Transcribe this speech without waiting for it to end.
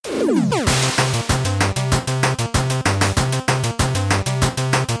This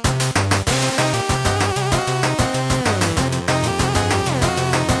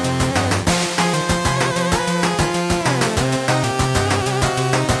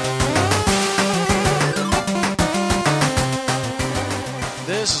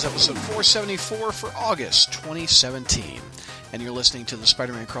is episode 474 for August 2017, and you're listening to the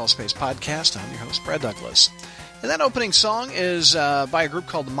Spider-Man Crawl Space podcast. I'm your host, Brad Douglas. And that opening song is by a group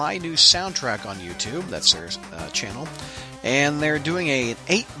called My New Soundtrack on YouTube. That's their channel. And they're doing an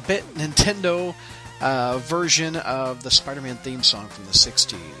 8-bit Nintendo version of the Spider-Man theme song from the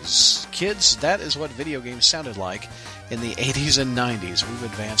 60s. Kids, that is what video games sounded like in the 80s and 90s. We've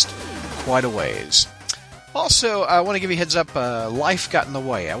advanced quite a ways. Also, I want to give you a heads up, life got in the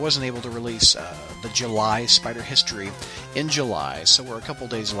way. I wasn't able to release the July Spider History in July, so we're a couple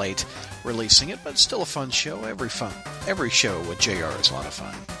days late releasing it, but it's still a fun show. Every show with JR is a lot of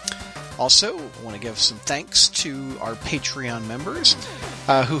fun. Also, I want to give some thanks to our Patreon members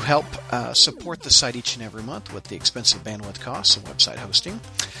who help support the site each and every month with the expensive bandwidth costs of website hosting.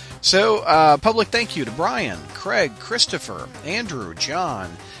 So, public thank you to Brian, Craig, Christopher, Andrew,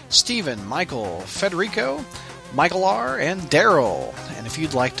 John, Stephen, Michael, Federico, Michael R., and Daryl. And if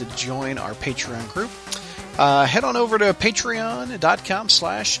you'd like to join our Patreon group, head on over to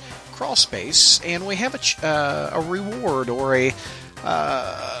patreon.com/crawlspace, and we have a reward or a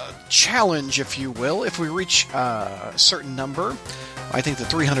challenge, if you will. If we reach a certain number, I think the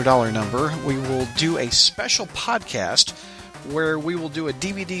 $300 number, we will do a special podcast where we will do a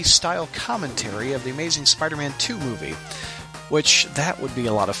DVD-style commentary of the Amazing Spider-Man 2 movie, which that would be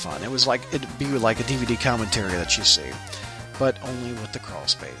a lot of fun. It'd be like a DVD commentary that you see, but only with the crawl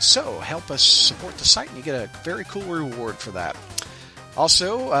space. So help us support the site, and you get a very cool reward for that.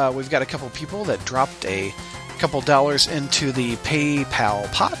 Also, we've got a couple people that dropped a couple dollars into the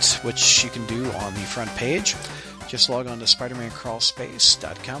PayPal pot, which you can do on the front page. Just log on to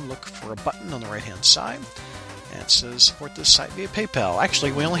SpidermanCrawlspace.com, look for a button on the right-hand side, and it says support this site via PayPal.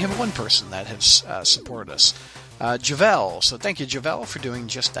 Actually, we only have one person that has supported us, Javel. So thank you, Javel, for doing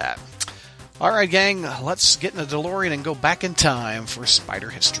just that. All right, gang, let's get in the DeLorean and go back in time for Spider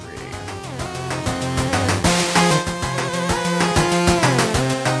History.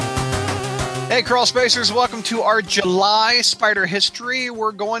 Hey, Crawl Spacers, welcome to our July Spider History.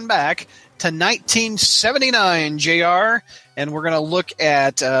 We're going back to 1979, JR, and we're going to look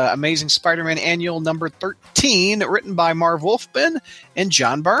at Amazing Spider-Man Annual number 13, written by Marv Wolfman and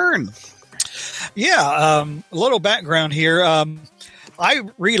John Byrne. Yeah, a little background here. I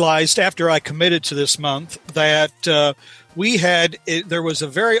realized after I committed to this month that there was a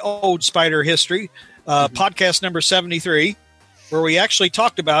very old Spider History, podcast number 73, where we actually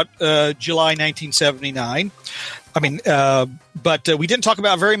talked about July 1979. But we didn't talk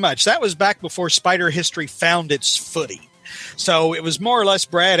about very much. That was back before Spider History found its footing. So it was more or less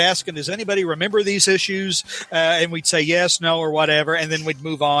Brad asking, does anybody remember these issues? And we'd say yes, no, or whatever, and then we'd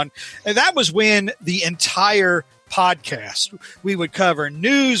move on. And that was when the entire podcast, we would cover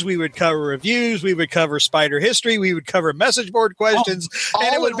news, we would cover reviews, we would cover Spider History, we would cover message board questions,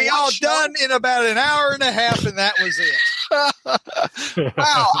 and it would be all done in about an hour and a half, and that was it.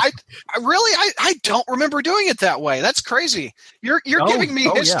 Wow, I don't remember doing it that way. That's crazy. You're giving me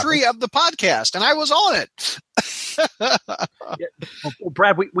history of the podcast, and I was on it. Well,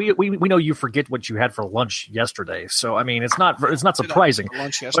 Brad, we know you forget what you had for lunch yesterday, so I mean it's not surprising.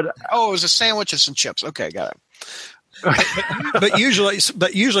 Lunch yesterday. But, it was a sandwich and some chips. Okay, got it. but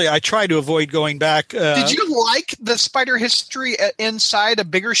usually I try to avoid going back. Did you like the Spider History inside a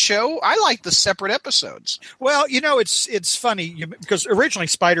bigger show? I like the separate episodes. Well, it's funny because originally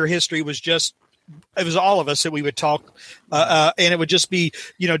Spider History was all of us that we would talk, and it would just be,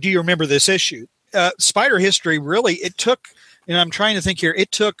 do you remember this issue? Spider History really, it took, I'm trying to think here,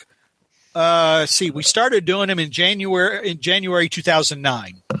 it took, we started doing them in January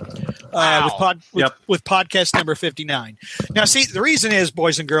 2009. Wow. With podcast number 59. Now, see, the reason is,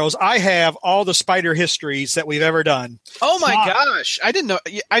 boys and girls, I have all the Spider Histories that we've ever done. Oh my gosh. I didn't know.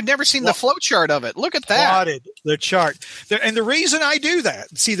 I've never seen the flow chart of it. Look at that. Plotted the chart. And the reason I do that,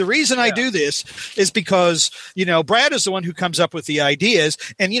 I do this is because, Brad is the one who comes up with the ideas,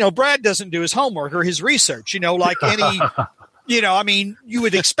 and, Brad doesn't do his homework or his research, like any... you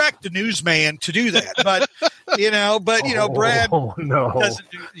would expect the newsman to do that, but Brad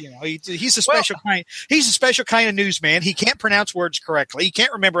doesn't do, he's a special kind. He's a special kind of newsman. He can't pronounce words correctly. He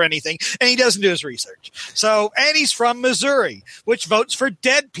can't remember anything, and he doesn't do his research. So, and he's from Missouri, which votes for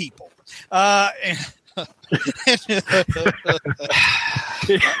dead people. Brad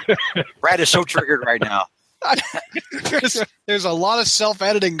is so triggered right now. There's a lot of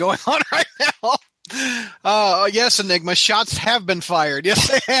self-editing going on right now. Yes, Enigma. Shots have been fired. Yes,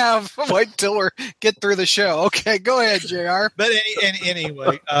 they have. Wait till we get through the show. Okay, go ahead, JR. But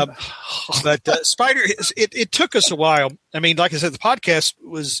anyway, Spider, it took us a while. I mean, like I said, the podcast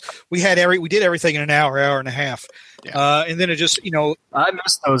we did everything in an hour and a half. Yeah. And then it just, I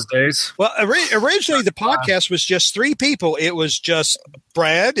miss those days. Well, originally the podcast was just 3 people. It was just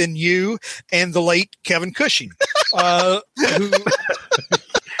Brad and you and the late Kevin Cushing,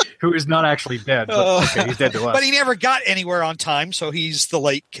 who is not actually dead. But, okay, he's dead to us. But he never got anywhere on time, so he's the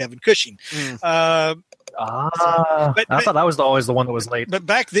late Kevin Cushing. I thought that was always the one that was late. But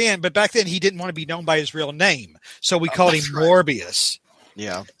back then he didn't want to be known by his real name, so we called him Morbius.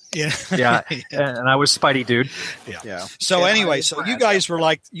 Yeah. Yeah, and I was Spidey Dude. Yeah. So anyway, you guys were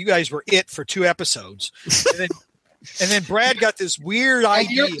it for 2 episodes, and then Brad got this weird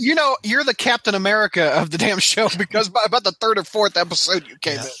idea. You're the Captain America of the damn show because by about the 3rd or 4th episode you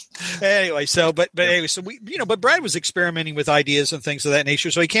came in. Anyway, so but Brad was experimenting with ideas and things of that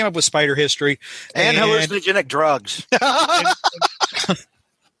nature, so he came up with Spider History and hallucinogenic drugs.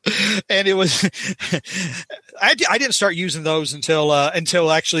 And it was, I didn't start using those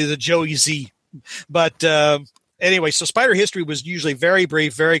until actually the Joey Z. But anyway, so Spider History was usually very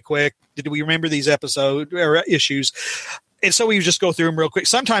brief, very quick. Did we remember these episodes or issues? And so we would just go through them real quick.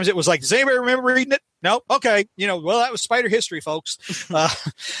 Sometimes it was like, does anybody remember reading it? No? Okay. Well, that was Spider History, folks. And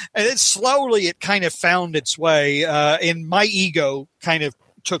then slowly it kind of found its way, and my ego kind of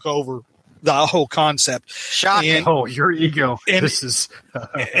took over the whole concept. Shocking. Your ego. And, this is.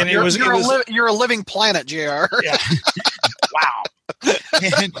 And you're a living planet, JR. Yeah. Wow.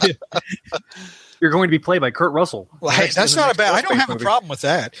 And, you're going to be played by Kurt Russell. Well, hey, that's not bad. I don't have a problem with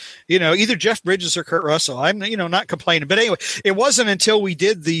that. Either Jeff Bridges or Kurt Russell. I'm, not complaining. But anyway, it wasn't until we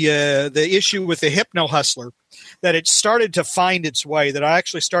did the issue with the Hypno Hustler that it started to find its way, that I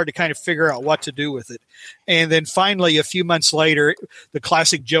actually started to kind of figure out what to do with it. And then finally, a few months later, the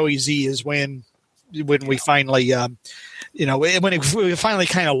classic Joey Z is when we finally, we finally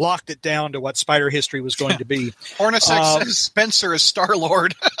kind of locked it down to what Spider History was going to be. Hornacek says Spencer is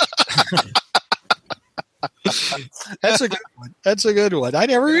Star-Lord. That's a good one. That's a good one. I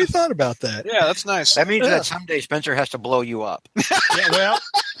never even thought about that. Yeah, that's nice. That means that someday Spencer has to blow you up. Yeah, well,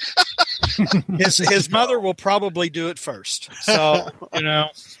 his mother will probably do it first. So, anyway,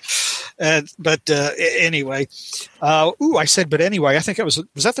 I said, but anyway, I think was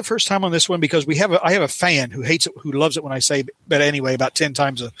that the first time on this one? Because I have a fan who hates it, who loves it when I say, but anyway, about 10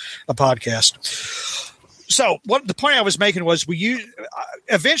 times a podcast. So what the point I was making was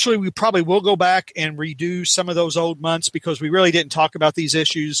eventually we probably will go back and redo some of those old months because we really didn't talk about these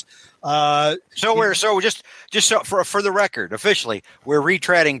issues. So for the record, officially, we're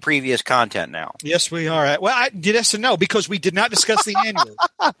retreading previous content now. Yes, we are. Well, I did yes and no because we did not discuss the annuals.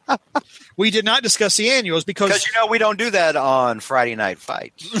 We did not discuss the annuals because we don't do that on Friday Night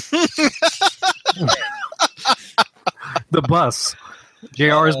Fights. The bus.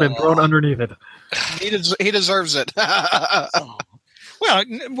 JR has been thrown underneath it. He deserves it.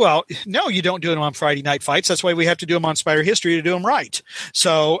 Well, no, you don't do them on Friday Night Fights. That's why we have to do them on Spider History to do them right.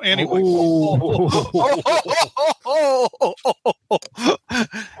 So anyway,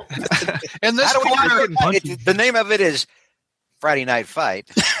 and this corner, the name of it is Friday Night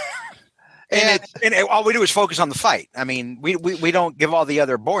Fight. And all we do is focus on the fight. I mean, we don't give all the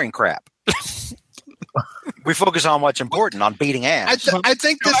other boring crap. We focus on what's important, on beating ass. I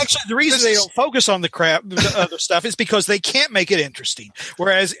think actually the reason they don't focus on the other stuff is because they can't make it interesting.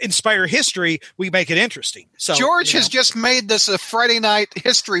 Whereas in Spider History, we make it interesting. So George has just made this a Friday Night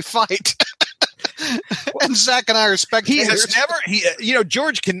History fight. And Zach and I are spectators.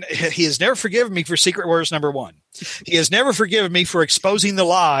 George he has never forgiven me for Secret Wars #1. He has never forgiven me for exposing the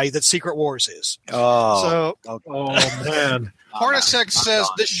lie that Secret Wars is. Oh man. Hornacek says,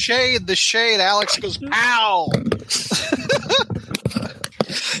 the shade. Alex goes, pow.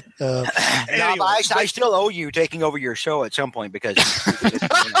 Anyway, I still owe you taking over your show at some point because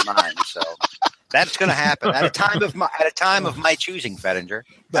it's mine. So that's going to happen at a time of my choosing, Fettinger.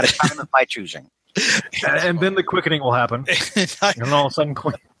 At a time of my choosing. And then the quickening will happen. And all of a sudden,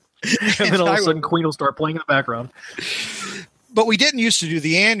 Queen will start playing in the background. But we didn't used to do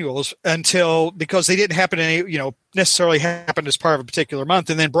the annuals because they didn't happen necessarily happen as part of a particular month.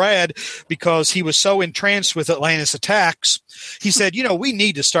 And then Brad, because he was so entranced with Atlantis Attacks, he said, we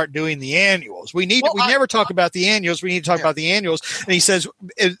need to start doing the annuals. We never talk about the annuals. We need to talk about the annuals. And he says,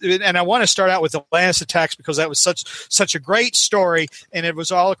 and I want to start out with Atlantis Attacks because that was such a great story. And it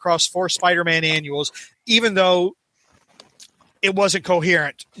was all across 4 Spider-Man annuals, even though it wasn't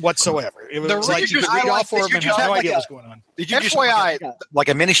coherent whatsoever. It was like you could read all four of them and have no idea what was going on. Did you just like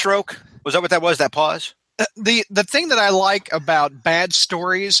a mini stroke? Was that what that was? That pause? The thing that I like about bad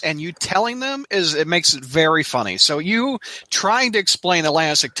stories and you telling them is it makes it very funny. So you trying to explain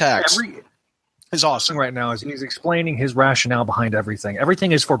elastic tax is awesome. Right now is he's explaining his rationale behind everything.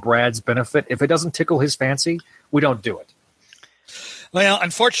 Everything is for Brad's benefit. If it doesn't tickle his fancy, we don't do it. Well,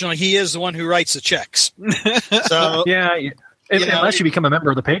 unfortunately, he is the one who writes the checks. So yeah. Unless you become a member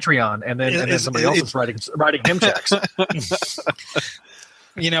of the Patreon, and then somebody else is writing him checks.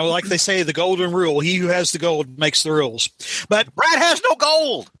 Like they say, the golden rule: he who has the gold makes the rules. But Brad has no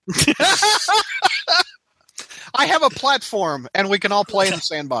gold. I have a platform, and we can all play in the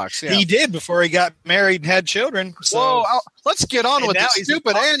sandbox. Yeah. He did before he got married and had children. So. Whoa! Let's get on with this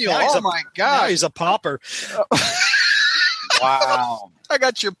stupid annual. Oh my God! Now he's a pauper. Wow. I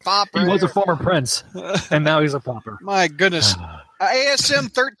got your pauper. He was a former prince, and now he's a pauper. My goodness.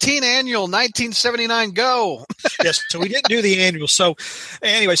 ASM 13 annual, 1979, go. Yes, so we didn't do the annual. So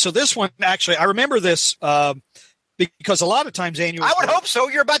anyway, so this one, actually, I remember this because a lot of times annuals. I would hope so.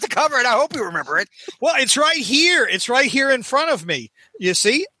 You're about to cover it. I hope you remember it. Well, it's right here. It's right here in front of me. You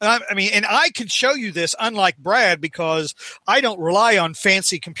see? I mean, and I can show you this, unlike Brad, because I don't rely on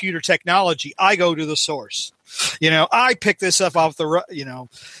fancy computer technology. I go to the source. I picked this up off the,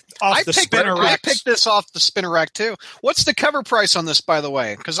 off the spinner rack. I picked this off the spinner rack too. What's the cover price on this, by the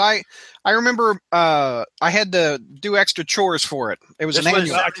way? Because I remember I had to do extra chores for it. It was an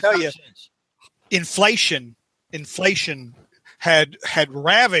annual. I tell you, inflation had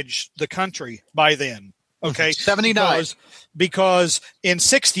ravaged the country by then. Okay, 79. Because in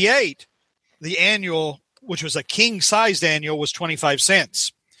 68, the annual, which was a king-sized annual, was 25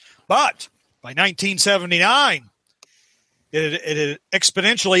 cents. But by 1979, it had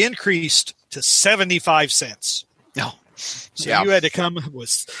exponentially increased to 75 cents. No, so you had to come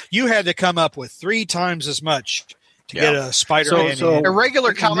up with 3 times as much to get a Spider-Man. So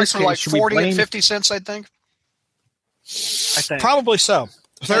irregular comics were like 40 and 50 cents, I think. Probably so.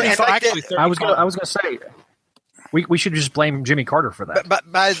 35. Actually, 35. I was going to say we should just blame Jimmy Carter for that.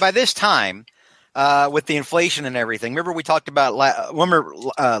 But by this time, with the inflation and everything, remember we talked about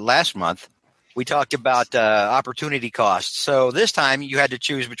last month. We talked about opportunity costs. So this time you had to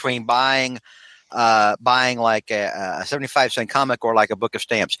choose between buying like a 75-cent comic or like a book of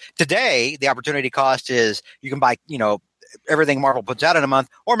stamps. Today, the opportunity cost is you can buy, everything Marvel puts out in a month,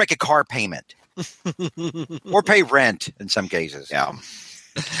 or make a car payment, or pay rent in some cases. Yeah,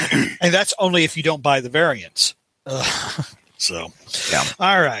 and that's only if you don't buy the variants. So, yeah.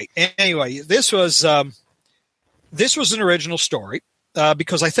 All right. Anyway, this was an original story.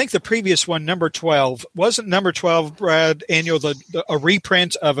 Because I think the previous one, number 12, wasn't number 12, Brad, annual, a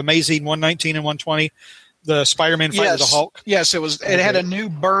reprint of Amazing 119 and 120, the Spider-Man fight with the Hulk? Yes, it was. It had a new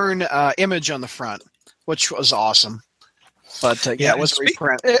burn image on the front, which was awesome. But it was a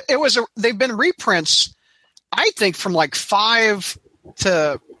reprint. They've been reprints, I think, from like 5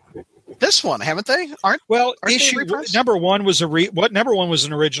 to this one, haven't they? Issue number 1 was number 1 was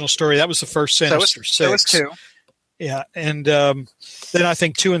an original story. That was the first Sinister Six. There was 2. Yeah, and then I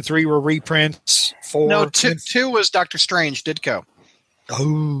think 2 and 3 were reprints. 4. No, 2 was Doctor Strange Ditko.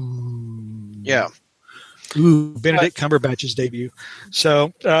 Oh, yeah. Ooh, Benedict Cumberbatch's debut.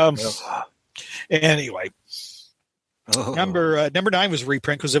 So, anyway, number 9 was a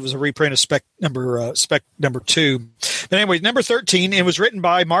reprint because it was a reprint of Spec number 2. But anyway, number 13, it was written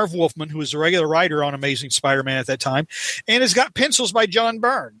by Marv Wolfman, who was a regular writer on Amazing Spider-Man at that time, and it's got pencils by John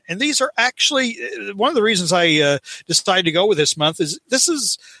Byrne. And these are actually one of the reasons I decided to go with this month is this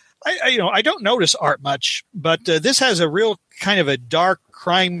is I don't notice art much, but this has a real kind of a dark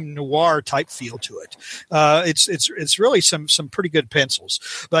crime noir type feel to it. It's really some pretty good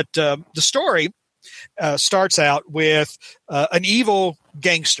pencils. But the story starts out with an evil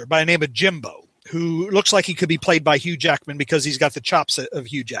gangster by the name of Jimbo, who looks like he could be played by Hugh Jackman because he's got the chops of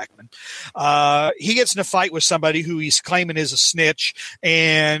Hugh Jackman. He gets in a fight with somebody who he's claiming is a snitch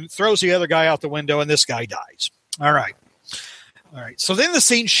and throws the other guy out the window, and this guy dies. All right. So then the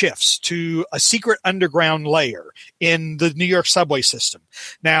scene shifts to a secret underground layer in the New York subway system.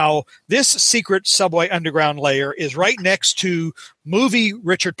 Now, this secret subway underground layer is right next to movie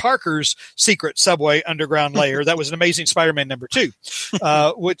Richard Parker's secret subway underground layer. That was an Amazing Spider-Man number 2,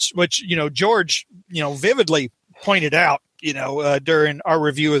 which George vividly pointed out. During our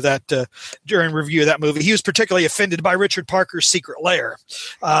review of that, movie, he was particularly offended by Richard Parker's secret lair,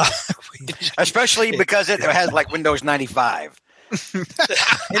 especially because it has like Windows 95.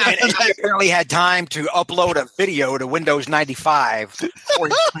 and he apparently had time to upload a video to Windows 95 before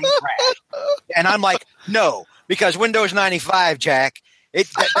his screen crashed. And I'm like, no, Because Windows 95, Jack, that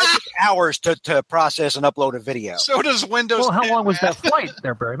takes hours to process and upload a video. So does Windows. Well, how 10, long was man. that flight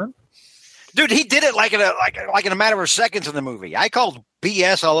there, Berryman? Dude, he did it like in a matter of seconds in the movie. I called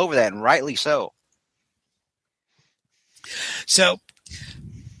BS all over that, and rightly so. So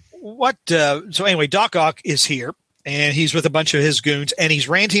so anyway, Doc Ock is here, and he's with a bunch of his goons, and he's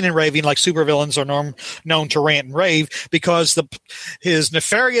ranting and raving like supervillains are known to rant and rave because his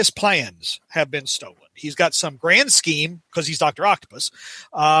nefarious plans have been stolen. He's got some grand scheme because he's Dr. Octopus,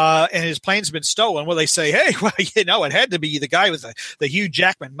 and his plans have been stolen. Well, they say, hey, well, it had to be the guy with the Hugh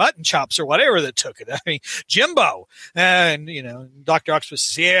Jackman mutton chops or whatever that took it. I mean, Jimbo. And, Dr. Octopus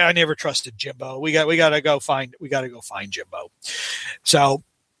says, yeah, I never trusted Jimbo. We got to go find Jimbo. So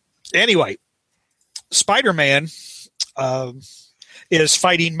anyway, Spider-Man is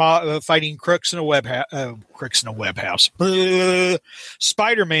fighting crooks in a web house.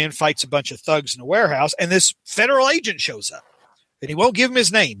 Spider-Man fights a bunch of thugs in a warehouse, and this federal agent shows up, and he won't give him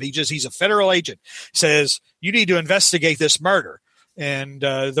his name. He's a federal agent. Says, you need to investigate this murder. And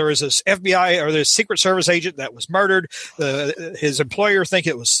there is this FBI or this Secret Service agent that was murdered. His employer thinks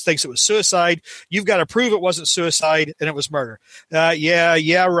it was suicide. You've got to prove it wasn't suicide and it was murder.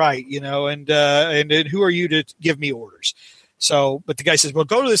 Yeah, right. And who are you to give me orders? So, but the guy says, well,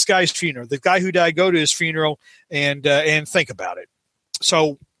 go to this guy's funeral. The guy who died, go to his funeral and think about it.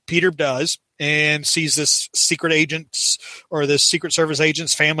 So Peter does and sees this secret agent's or this Secret Service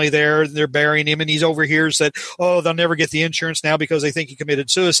agent's family there. They're burying him, and he's overhears that, they'll never get the insurance now because they think he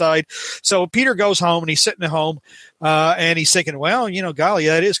committed suicide. So Peter goes home, and he's sitting at home, and he's thinking, well, golly,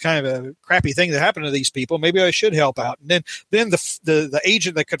 that is kind of a crappy thing that happened to these people. Maybe I should help out. And then the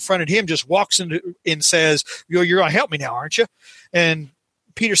agent that confronted him just walks in and says, you're going to help me now, aren't you? And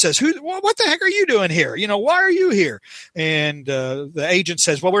Peter says, what the heck are you doing here? Why are you here? And the agent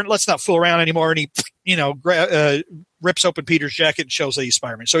says, well, let's not fool around anymore. And he, rips open Peter's jacket and shows that he's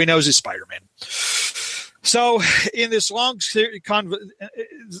Spider-Man. So he knows he's Spider-Man. So in this long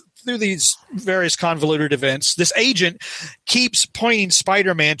through these various convoluted events, this agent keeps pointing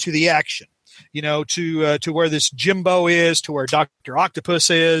Spider-Man to the action. To where this Jimbo is, to where Dr. Octopus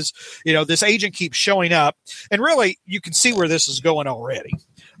is. This agent keeps showing up. And really, you can see where this is going already.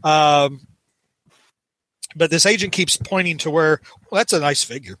 But this agent keeps pointing to where, well, that's a nice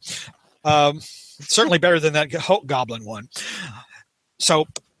figure. Certainly better than that Hulk Goblin one. So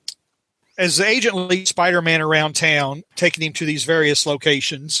as the agent leads Spider-Man around town, taking him to these various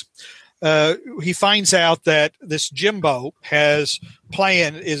locations, he finds out that this Jimbo has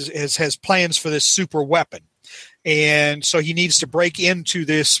plans for this super weapon. And so he needs to break into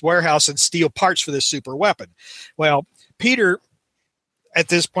this warehouse and steal parts for this super weapon. Well, Peter, at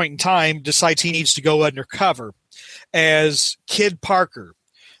this point in time, decides he needs to go undercover as Kid Parker,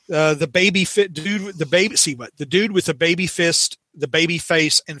 the dude with the baby fist, the baby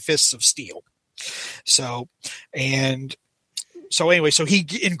face, and fists of steel. So anyway, so he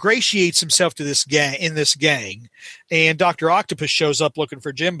ingratiates himself to this gang, and Dr. Octopus shows up looking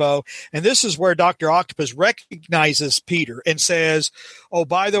for Jimbo. And this is where Dr. Octopus recognizes Peter and says, oh,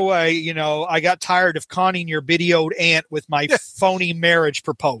 by the way, I got tired of conning your videoed aunt with my phony marriage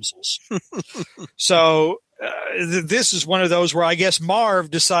proposals. So this is one of those where I guess Marv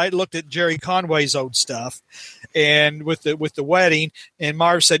looked at Jerry Conway's old stuff and with the wedding, and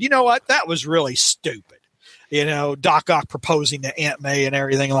Marv said, you know what? That was really stupid. Doc Ock proposing to Aunt May and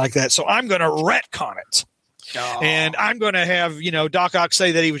everything like that. So I'm going to retcon it. Oh. And I'm going to have, Doc Ock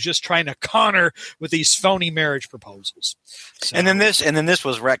say that he was just trying to con her with these phony marriage proposals. So, and then this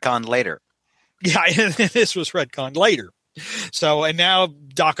was retconned later. Yeah, and this was retconned later. So, and now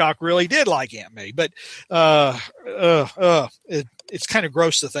Doc Ock really did like Aunt May, but it's kind of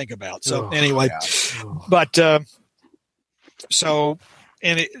gross to think about. So anyway, but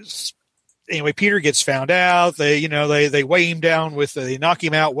anyway, Peter gets found out. They weigh him down they knock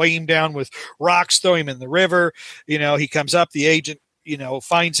him out, weigh him down with rocks, throw him in the river. He comes up, the agent,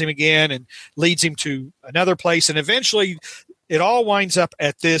 finds him again and leads him to another place. And eventually it all winds up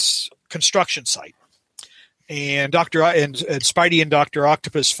at this construction site. And Spidey and Dr.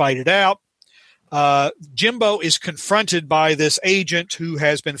 Octopus fight it out. Jimbo is confronted by this agent who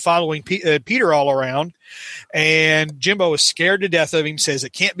has been following Peter all around, and Jimbo is scared to death of him, says,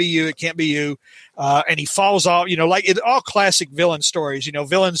 it can't be you, it can't be you. And he falls off, like in all classic villain stories,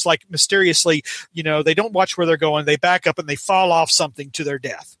 villains like mysteriously, they don't watch where they're going. They back up and they fall off something to their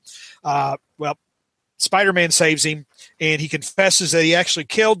death. Well, Spider-Man saves him, and he confesses that he actually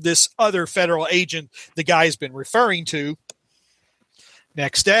killed this other federal agent the guy's been referring to.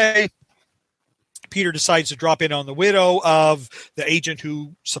 Next day, Peter decides to drop in on the widow of the agent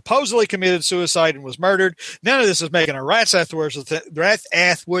who supposedly committed suicide and was murdered. None of this is making a rat's ass worth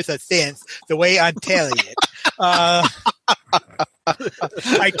of sense the way I'm telling it.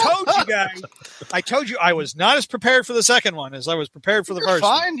 I told you I was not as prepared for the second one as I was prepared for the first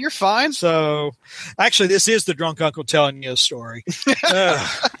one. You're fine. So, actually, this is the drunk uncle telling you a story.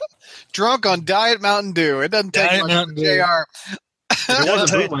 Drunk on Diet Mountain Dew. It doesn't take much for JR. It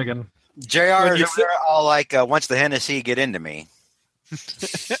was a bootlegging. JR is over there all like, wants the Hennessy get into me.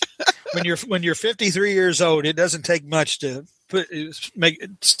 When you're 53 years old, it doesn't take much to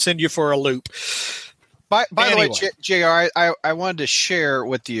send you for a loop. By the way, JR, I wanted to share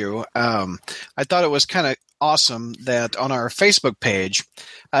with you. I thought it was kind of awesome that on our Facebook page,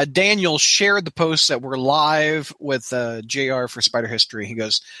 Daniel shared the posts that were live with JR for Spider History. He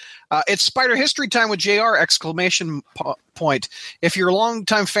goes, "It's Spider History time with JR! Exclamation point. If you're a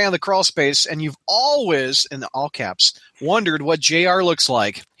longtime fan of the crawl space and you've always, in all caps, wondered what JR looks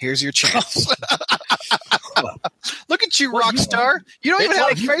like, here's your chance." Look at you, rock star. You don't even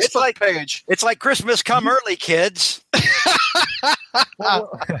have a Facebook page. It's like Christmas come early, kids.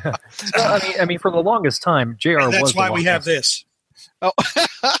 Well, I mean, for the longest time, JR was. That's why we have this. Oh.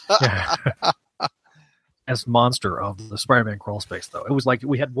 As monster of the Spider-Man crawl space, though. It was like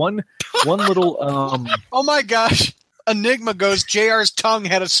we had one little. Oh my gosh! Enigma goes. JR's tongue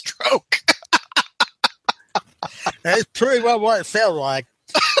had a stroke. That's pretty well what it felt like.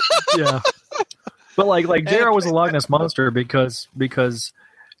 Yeah, but like JR was a Loch Ness monster because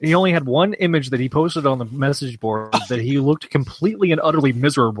he only had one image that he posted on the message board that he looked completely and utterly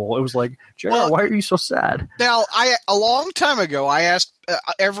miserable. It was like, JR, why are you so sad? Now, a long time ago, I asked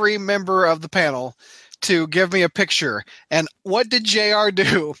every member of the panel to give me a picture. And what did JR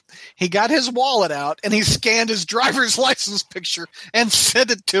do? He got his wallet out and he scanned his driver's license picture and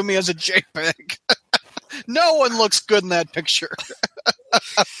sent it to me as a JPEG. No one looks good in that picture.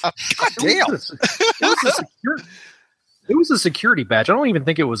 God damn. It was a security badge. I don't even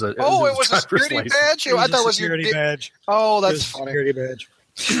think it was a. It was a security badge? I thought it was your security badge. Oh, that's funny. Security badge.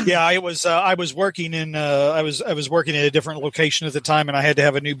 Yeah, I was working in I was working at a different location at the time, and I had to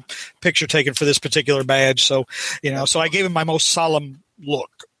have a new picture taken for this particular badge. So, so I gave him my most solemn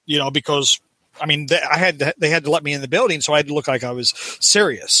look, because I mean they had to let me in the building, so I had to look like I was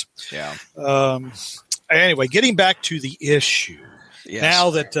serious. Yeah. Anyway, getting back to the issue. Yes.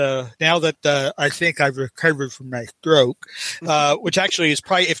 Now that I think I've recovered from my stroke, which actually is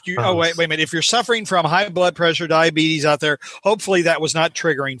probably wait a minute, if you're suffering from high blood pressure, diabetes out there, hopefully that was not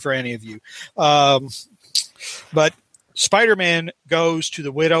triggering for any of you. But Spider-Man goes to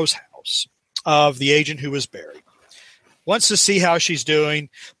the widow's house of the agent who was buried. Wants to see how she's doing.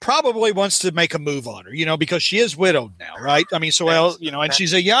 Probably wants to make a move on her, because she is widowed now, right? I mean, and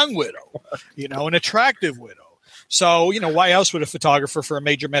she's a young widow, an attractive widow. So, why else would a photographer for a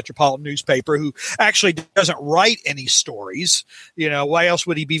major metropolitan newspaper who actually doesn't write any stories, why else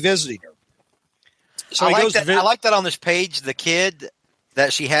would he be visiting her? So I like that on this page, the kid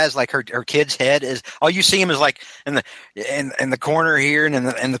that she has, like her kid's head is, all you see him is like in the corner here and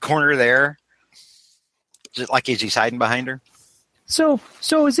in the corner there. Just like he's hiding behind her. So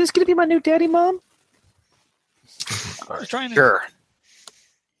is this going to be my new daddy, Mom? I was trying to. Sure.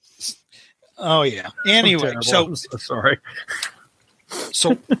 Oh yeah. Anyway, so sorry.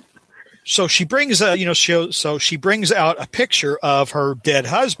 So she brings she brings out a picture of her dead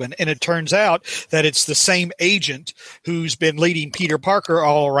husband, and it turns out that it's the same agent who's been leading Peter Parker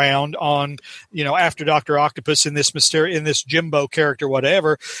all around on, after Dr. Octopus in this Jimbo character,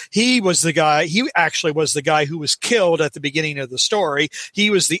 whatever. He actually was the guy who was killed at the beginning of the story. He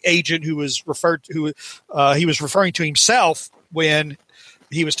was the agent who was he was referring to himself when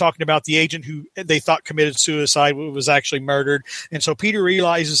he was talking about the agent who they thought committed suicide, was actually murdered. And so Peter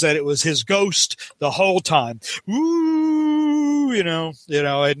realizes that it was his ghost the whole time. Ooh,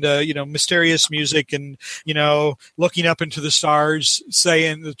 and mysterious music and, looking up into the stars,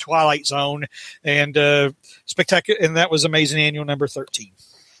 saying the Twilight Zone, and spectacular. And that was Amazing Annual number 13.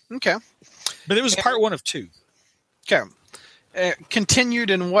 Okay. But it was part 1 of 2. Okay. Continued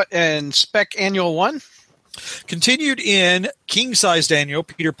in Spec Annual 1? Continued in King-Sized Annual,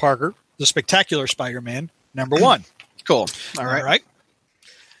 Peter Parker, The Spectacular Spider-Man, number 1. Cool. All right.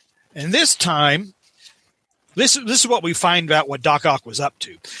 And this time, this is what we find out what Doc Ock was up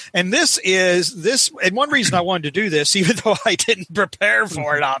to. And and one reason I wanted to do this, even though I didn't prepare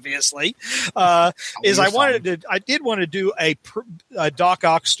for it, obviously, is I did want to do a Doc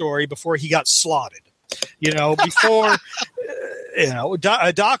Ock story before he got slotted. Before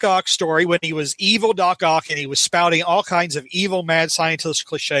a Doc Ock story when he was evil Doc Ock and he was spouting all kinds of evil mad scientist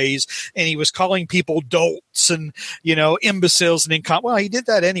cliches and he was calling people dolts and imbeciles and well, he did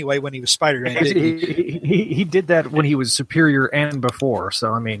that anyway when he was Spider-Man. He did that when he was Superior and before.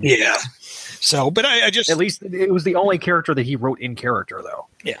 So I mean, yeah. So, but I just at least it was the only character that he wrote in character, though.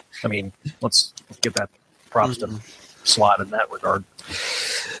 Yeah. I mean, let's give that props to Slott in that regard.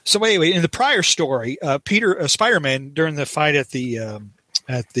 So anyway, in the prior story, Spider-Man during the fight at the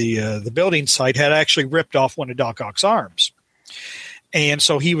building site had actually ripped off one of Doc Ock's arms, and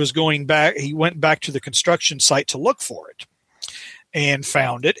so he was going back. He went back to the construction site to look for it, and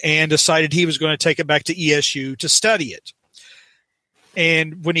found it, and decided he was going to take it back to ESU to study it.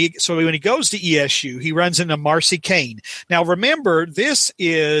 And when he goes to ESU, he runs into Marcy Kane. Now, remember, this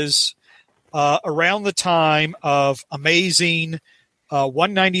is around the time of Amazing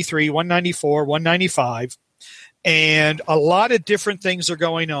 193, 194, 195, and a lot of different things are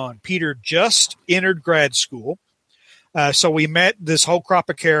going on. Peter just entered grad school. So we met this whole crop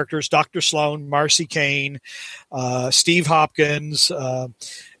of characters, Dr. Sloan, Marcy Kane, Steve Hopkins,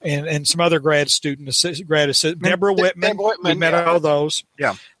 and some other grad assistants, Deborah Whitman. We met all those.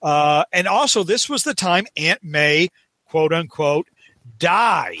 Yeah. And also this was the time Aunt May, quote unquote,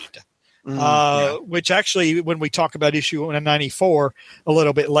 died. Which actually, when we talk about issue 194 a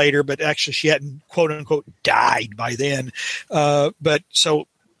little bit later, but actually she hadn't, quote unquote, died by then.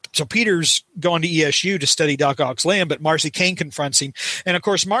 So Peter's going to ESU to study Doc Ock's limb, but Marcy Kane confronts him. And, of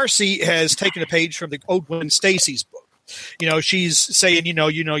course, Marcy has taken a page from the old Gwen Stacy's book. She's saying,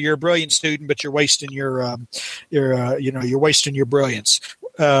 you're a brilliant student, but you're wasting your wasting your brilliance.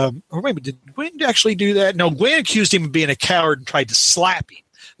 Or maybe did Gwen actually do that? No, Gwen accused him of being a coward and tried to slap him.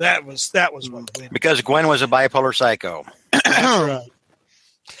 That was what Gwen. Because Gwen was a bipolar psycho. That's right.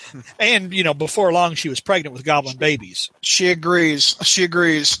 And, before long, she was pregnant with goblin babies. She agrees.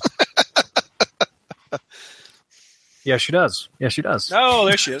 Yeah, she does. Oh,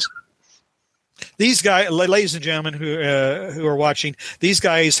 there she is. These guys, ladies and gentlemen who are watching, these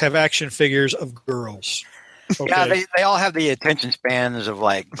guys have action figures of girls. Okay. Yeah, they all have the attention spans of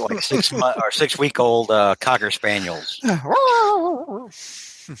like 6 month or 6 week old cocker spaniels. Get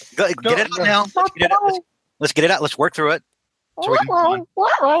it out now. Let's get it out. Let's work through it.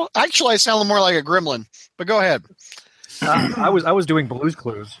 So actually, I sound more like a gremlin, but go ahead. I was doing Blue's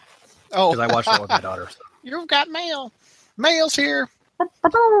Clues because I watched that with my daughter. So. You've got mail. Mail's here.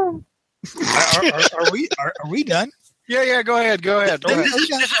 Are we done? Yeah. Go ahead. This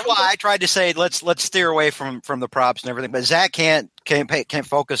is why I tried to say let's steer away from the props and everything. But Zach can't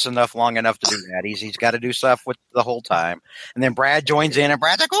focus long enough to do that. He's got to do stuff with the whole time. And then Brad joins in, and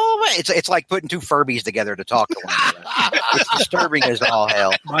Brad's like, "Oh, it's like putting two Furbies together to talk to one another." It's disturbing as all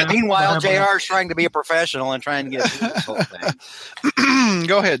hell. Meanwhile, JR is trying to be a professional and trying to get through this whole thing.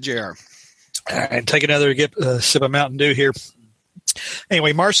 Go ahead, JR. All right, take another sip of Mountain Dew here.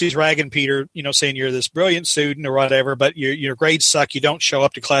 Anyway, Marcy's ragging Peter, saying you're this brilliant student or whatever, but your grades suck. You don't show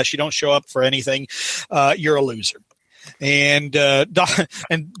up to class. You don't show up for anything. You're a loser. But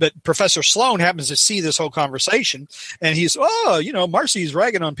Professor Sloan happens to see this whole conversation, and he's, Marcy's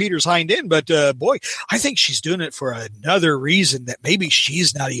ragging on Peter's hind end, but boy, I think she's doing it for another reason that maybe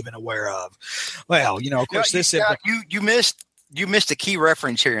she's not even aware of. Well, of course, you missed a key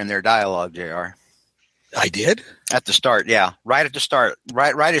reference here in their dialogue, JR. I did at the start, yeah, right at the start,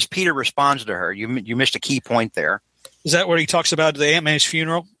 right as Peter responds to her. You missed a key point there. Is that where he talks about the Ant-Man's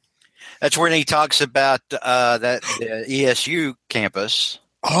funeral? That's when he talks about the ESU campus.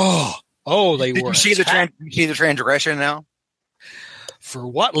 Oh, they were. You see the transgression now? For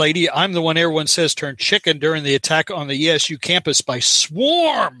what, lady? I'm the one everyone says turned chicken during the attack on the ESU campus by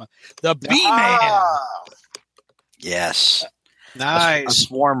Swarm, the Bee-Man. Yes, nice a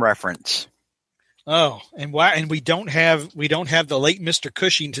Swarm reference. Oh, and why? And we don't have the late Mr.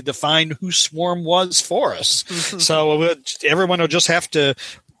 Cushing to define who Swarm was for us. So everyone will just have to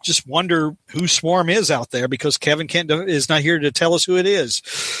just wonder who Swarm is out there because Kevin Kent is not here to tell us who it is.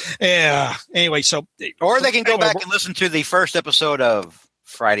 Yeah. Anyway, or they can go back and listen to the first episode of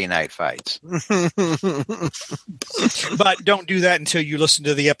Friday Night Fights. But don't do that until you listen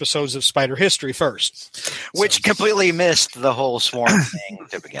to the episodes of Spider History first, which completely missed the whole Swarm thing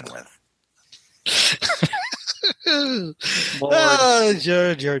to begin with.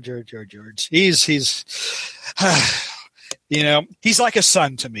 George. He's he's like a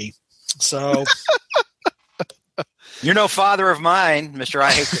son to me. So you're no father of mine, Mr.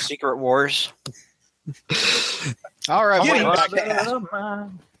 I Hate the Secret Wars. All right,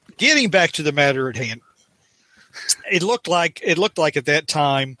 getting back to the matter at hand. It looked like at that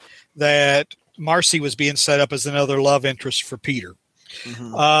time that Marcy was being set up as another love interest for Peter.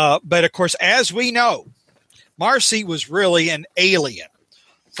 Mm-hmm. But of course, as we know, Marcy was really an alien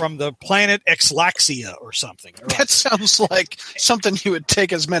from the planet Exlaxia or something. That sounds like something you would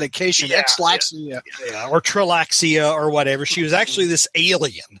take as medication. Yeah, Exlaxia. Yeah, or Trilaxia or whatever. She was actually this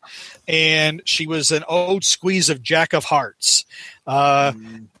alien, and she was an old squeeze of Jack of Hearts.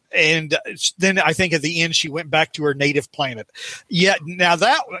 And then I think at the end she went back to her native planet. Yeah, now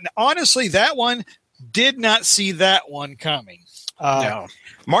that one, honestly, that one did not see that one coming. No.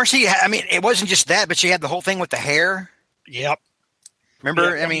 Marcy, I mean, it wasn't just that, but she had the whole thing with the hair. Yep.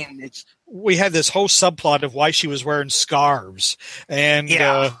 Remember? Yeah. I mean, it's We had this whole subplot of why she was wearing scarves, and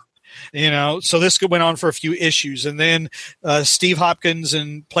so this went on for a few issues, and then Steve Hopkins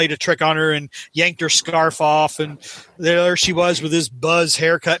played a trick on her and yanked her scarf off, and there she was with this buzz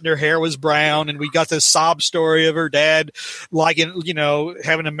haircut, and her hair was brown, and we got this sob story of her dad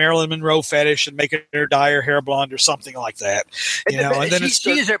having a Marilyn Monroe fetish and making her dye her hair blonde or something like that. And then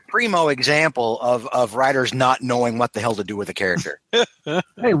she's a primo example of writers not knowing what the hell to do with a character.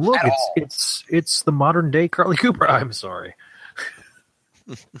 Hey, look, it's the modern day Carly Cooper. I'm sorry.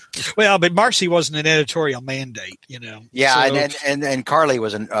 Well, but Marcy wasn't an editorial mandate, Yeah, so, and Carly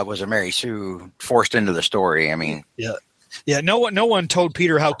was a Mary Sue forced into the story. I mean, yeah. No one told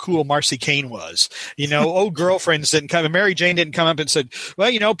Peter how cool Marcy Kane was. Old girlfriends didn't come. Mary Jane didn't come up and said,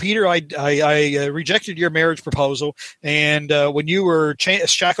 "Well, Peter, I rejected your marriage proposal, and when you were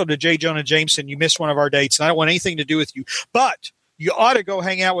shackled to J. Jonah Jameson, you missed one of our dates, and I don't want anything to do with you. But you ought to go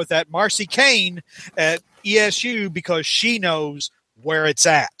hang out with that Marcy Kane at ESU because she knows where it's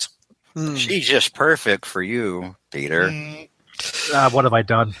at." She's just perfect for you, Peter. What have I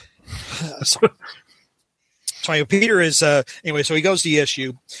done? So Peter is anyway. So he goes to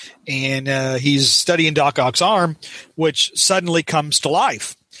ESU, and he's studying Doc Ock's arm, which suddenly comes to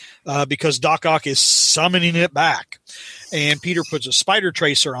life because Doc Ock is summoning it back, and Peter puts a spider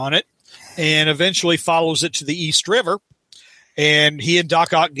tracer on it, and eventually follows it to the East River. And he and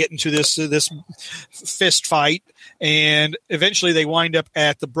Doc Ock get into this fist fight, and eventually they wind up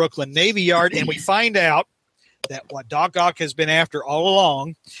at the Brooklyn Navy Yard, and we find out that what Doc Ock has been after all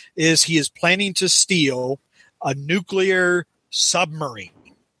along is he is planning to steal a nuclear submarine.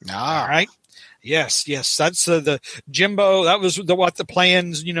 All right. Yes. That's the Jimbo. That was what the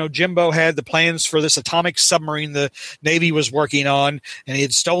plans. Jimbo had the plans for this atomic submarine the Navy was working on, and he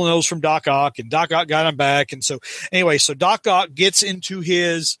had stolen those from Doc Ock, and Doc Ock got him back. And so Doc Ock gets into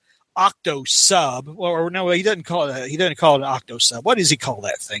his octo sub. Or no, he doesn't call it. He doesn't call it an octo sub. What does he call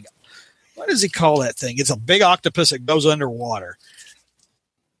that thing? It's a big octopus that goes underwater.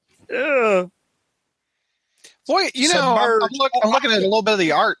 Boy, I'm looking at a little bit of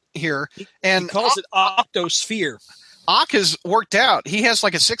the art here, and he calls it Octosphere. Ock has worked out. He has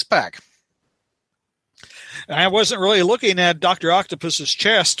like a six-pack. I wasn't really looking at Dr. Octopus's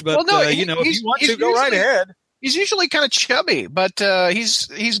chest, but if you want to, go right ahead. He's usually kind of chubby, but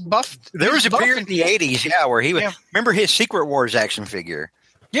he's buffed. There was a period in the 80s, where he was. Yeah. Remember his Secret Wars action figure?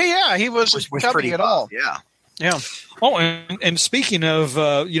 Yeah, he was chubby pretty at all. Yeah. Oh, and speaking of,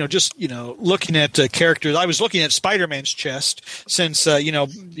 looking at characters, I was looking at Spider-Man's chest since,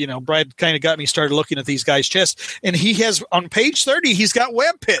 Brad kind of got me started looking at these guys' chests, and he has on page 30, he's got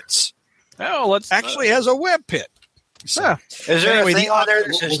web pits. Oh, actually has a web pit. So, is there a thing on there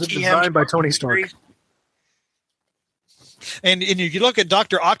that says was it designed by Tony Stark? And you look at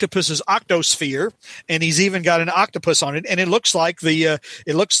Dr. Octopus's Octosphere, and he's even got an octopus on it, and it looks like the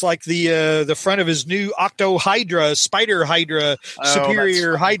front of his new Octo Hydra, Spider Hydra,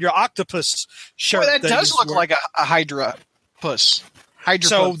 Superior Hydra Octopus shirt. Boy, that does look like a Hydra puss.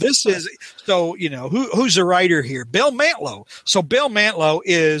 So this is who's the writer here? Bill Mantlo. So Bill Mantlo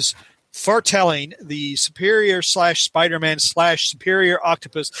is foretelling the Superior / Spider-Man / Superior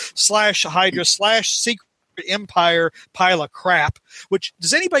Octopus / Hydra / Secret Empire pile of crap. Which,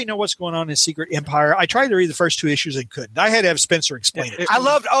 does anybody know what's going on in Secret Empire? I tried to read the first two issues and couldn't. I had to have Spencer explain it. I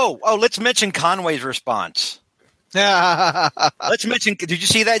loved. Let's mention Conway's response. Let's mention. Did you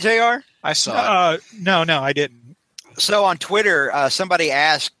see that, JR? I saw it. No, I didn't. So on Twitter, somebody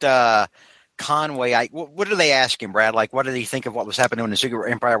asked Conway. What did they ask him, Brad? Like, what did he think of what was happening in the Secret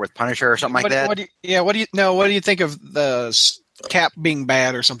Empire with Punisher or something like that? What do you think of the Cap being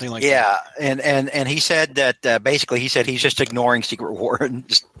bad or something like that? Yeah, and he said that basically he's just ignoring Secret War and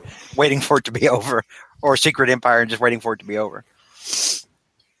just waiting for it to be over, or Secret Empire and just waiting for it to be over.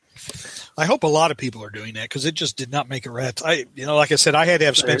 I hope a lot of people are doing that because it just did not make a rat. Like I said, I had to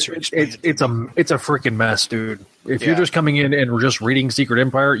have Spencer explain it. It's a freaking mess, dude. If you're just coming in and just reading Secret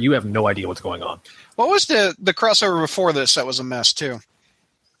Empire, you have no idea what's going on. What was the crossover before this that was a mess too?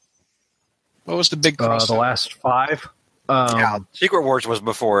 What was the big crossover? The last 5. Yeah, Secret Wars was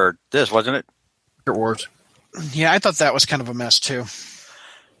before this, wasn't it? Secret Wars. Yeah, I thought that was kind of a mess too.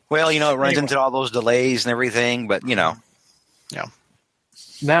 Well, it runs into all those delays and everything, but Yeah.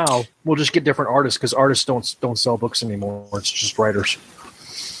 Now we'll just get different artists because artists don't sell books anymore. It's just writers.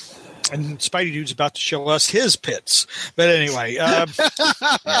 And Spidey Dude's about to show us his pits. But anyway, yeah,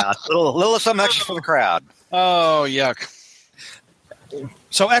 a little something extra for the crowd. Oh, yuck.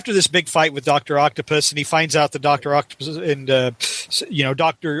 so after this big fight with Dr. Octopus, and he finds out that Dr. Octopus and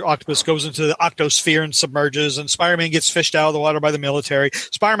Dr. Octopus goes into the octosphere and submerges, and Spider-Man gets fished out of the water by the military.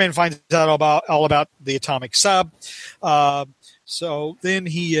 Spider-Man finds out all about the atomic sub. So then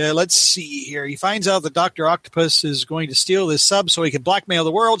he, let's see here. He finds out that Dr. Octopus is going to steal this sub so he can blackmail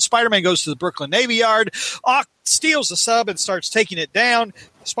the world. Spider-Man goes to the Brooklyn Navy Yard, steals the sub and starts taking it down.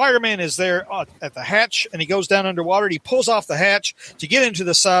 Spider-Man is there at the hatch, and he goes down underwater, and he pulls off the hatch to get into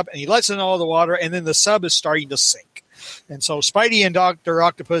the sub, and he lets in all the water, and then the sub is starting to sink. And so Spidey and Dr.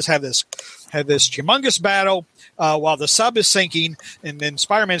 Octopus have this humongous battle while the sub is sinking, and then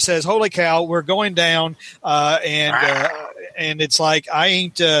Spider-Man says, "Holy cow, we're going down!" And it's like,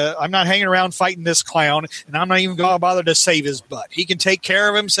 I'm not hanging around fighting this clown, and I'm not even going to bother to save his butt. He can take care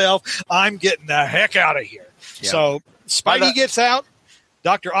of himself. I'm getting the heck out of here. Yeah. So Spidey gets out.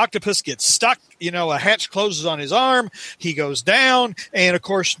 Dr. Octopus gets stuck. A hatch closes on his arm. He goes down, and of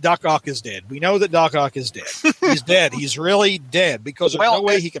course, Doc Ock is dead. We know that Doc Ock is dead. He's dead. He's really dead because there's no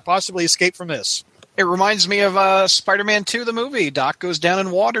way he could possibly escape from this. It reminds me of Spider-Man 2, the movie. Doc goes down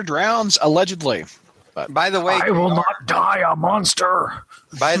in water, drowns, allegedly. But by the way, I will not die a monster.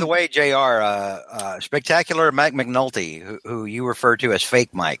 By the way, JR, Spectacular Mike McNulty, who you refer to as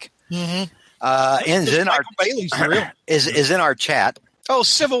Fake Mike, is in our chat. Oh,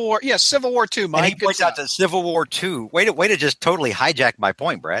 Civil War. Yes, Civil War 2, Mike. And he points out that Civil War 2. Way to just totally hijack my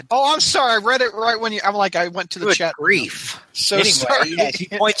point, Brad. Oh, I'm sorry. I read it right when I went to the chat. Grief. So anyway, sorry. Yes, he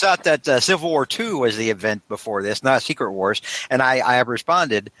points out that Civil War 2 was the event before this, not Secret Wars. And I have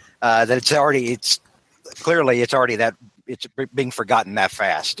responded that it's already that it's being forgotten that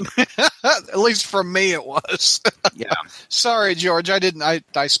fast. At least from me, it was. Yeah. Sorry, George.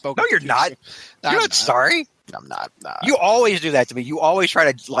 I spoke. No, you're not. You're not sorry. I'm not. You always do that to me. You always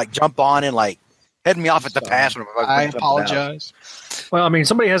try to jump on and head me off at the pass. I apologize. Well, I mean,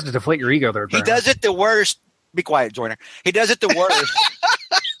 somebody has to deflate your ego there. He does it the worst. Be quiet, Joyner. He does it the worst.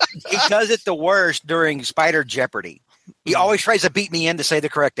 He does it the worst during Spider Jeopardy. He always tries to beat me in to say the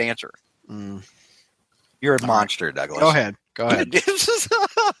correct answer. Mm. You're a monster, Douglas. Go ahead.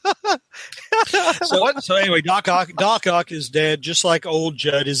 So anyway, Doc Ock is dead, just like old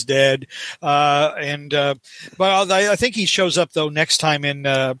Judd is dead. But I think he shows up though next time in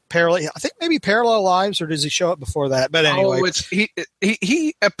Parallel. I think maybe Parallel Lives, or does he show up before that? But anyway,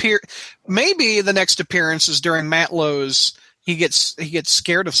 he appear. Maybe the next appearance is during Matt Lowe's. He gets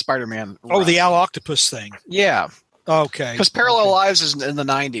scared of Spider-Man. Oh, the Al Octopus thing. Yeah. Okay. Because Parallel Lives is in the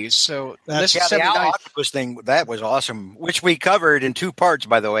 90s, so this is the 79. Al Octopus thing, that was awesome, which we covered in 2 parts,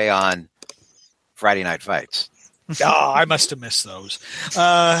 by the way, on Friday Night Fights. Oh, I must have missed those. What's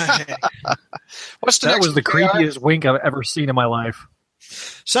the that next was the creepiest wink I've ever seen in my life.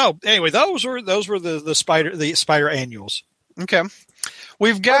 So anyway, those were the Spider annuals. Okay,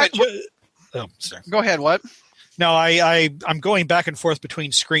 we've got. Oh, sorry. Go ahead. What? No, I'm going back and forth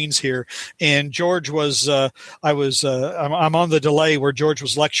between screens here, and George was I'm on the delay where George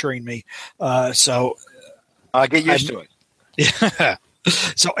was lecturing me, so get used to it. Yeah.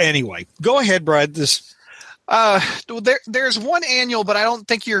 So anyway, go ahead, Brad. There's one annual, but I don't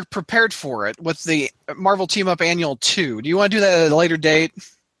think you're prepared for it with the Marvel Team Up Annual 2. Do you want to do that at a later date?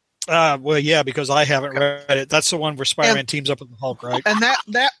 Well, yeah, because I haven't read it. That's the one where Spider-Man teams up with the Hulk, right? And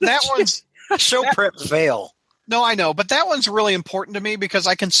that one's show prep fail. No, I know, but that one's really important to me because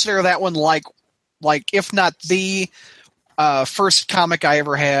I consider that one like if not the first comic I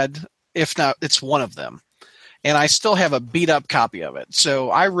ever had, if not, it's one of them. And I still have a beat-up copy of it. So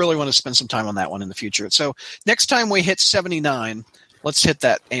I really want to spend some time on that one in the future. So next time we hit 79, let's hit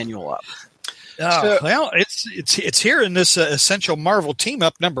that annual up. Well, it's here in this Essential Marvel Team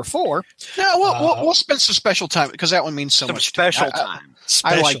Up number 4. No, we'll spend some special time because that one means so much. Special time.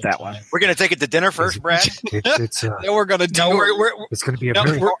 I like that one. We're going to take it to dinner first, Brad. We're going to do. It's going to be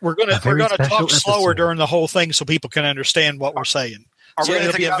we're going to talk slower during the whole thing so people can understand what we're saying. It's going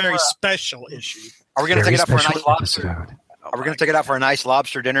to be a very special issue. Are we going to take it out for a nice lobster? Are we going to take it out for a nice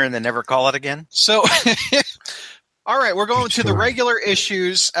lobster dinner and then never call it again? So, all right, we're going to the regular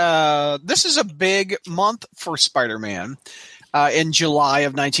issues. This is a big month for Spider-Man. In July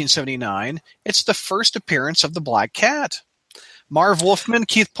of 1979, it's the first appearance of the Black Cat. Marv Wolfman,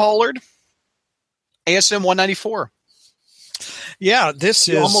 Keith Pollard. ASM 194. Yeah, this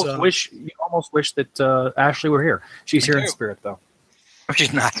You is almost wish that Ashley were here. She's here in spirit, though.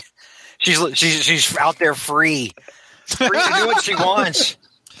 She's not. She's out there free to do what she wants.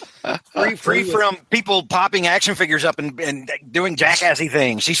 Free from people popping action figures up and doing jackassy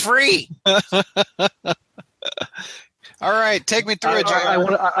things. She's free. All right, take me through it.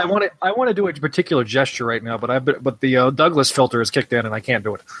 I want to do a particular gesture right now, but the Douglas filter is kicked in and I can't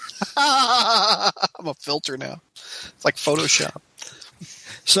do it. I'm a filter now. It's like Photoshop.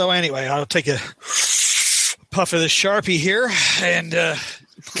 So anyway, I'll take a puff of this Sharpie here and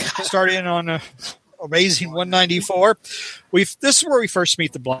start in on Amazing 194. This is where we first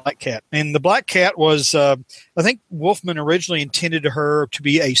meet the Black Cat, and the Black Cat was, I think, Wolfman originally intended her to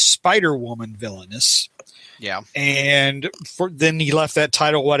be a Spider-Woman villainess. Yeah, and then he left that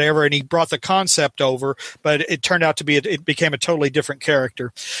title, whatever, and he brought the concept over, but it turned out to be it became a totally different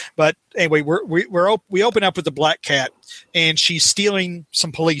character. But anyway, we open up with the Black Cat, and she's stealing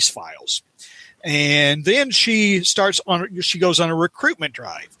some police files. And then she goes on a recruitment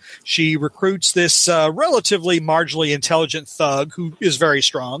drive. She recruits this relatively marginally intelligent thug who is very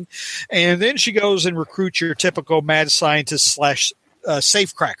strong. And then she goes and recruits your typical mad scientist /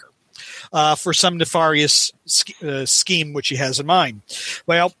 safecracker for some nefarious scheme which he has in mind.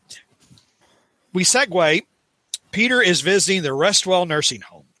 Well, we segue. Peter is visiting the Restwell nursing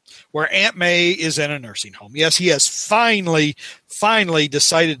home, where Aunt May is in a nursing home. Yes, he has finally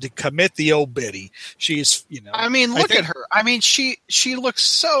decided to commit the old biddy. She's, I mean, look at her. I mean, she looks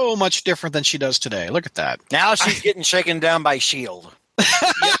so much different than she does today. Look at that. Now she's getting shaken down by S.H.I.E.L.D.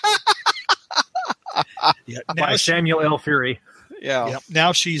 By Samuel L. Fury. Yeah. Yep.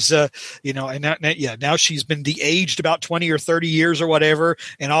 Now she's, now she's been de-aged about 20 or 30 years or whatever,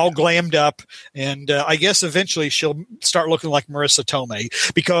 and all glammed up. And I guess eventually she'll start looking like Marissa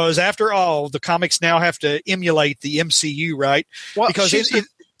Tomei, because after all, the comics now have to emulate the MCU, right? Well, because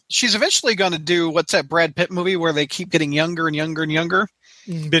she's eventually going to do, what's that Brad Pitt movie where they keep getting younger and younger and younger?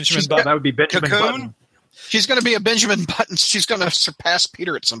 Benjamin Button. That would be Benjamin Cocoon? Button. She's going to be a Benjamin Button. She's going to surpass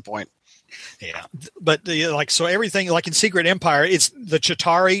Peter at some point. Yeah, but so everything like in Secret Empire, it's the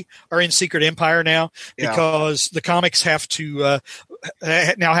Chitauri are in Secret Empire now because the comics have to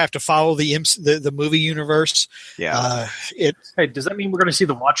now have to follow the movie universe. Yeah. Hey, does that mean we're going to see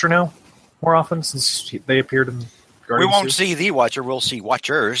the Watcher now more often since they appeared in Guardians? We won't see the Watcher. We'll see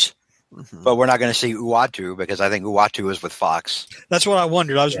Watchers, but we're not going to see Uatu because I think Uatu is with Fox. That's what I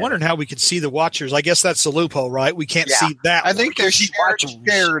wondered. I was wondering how we could see the Watchers. I guess that's the loophole, right? We can't see that. I think they're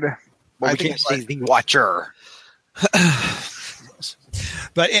shared. But we can't see the Watcher.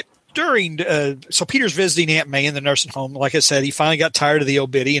 But so Peter's visiting Aunt May in the nursing home. Like I said, he finally got tired of the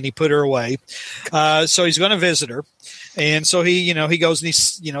old biddy and he put her away. So he's going to visit her. And so he goes and he,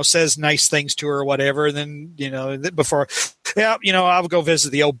 says nice things to her or whatever. And then, before, I'll go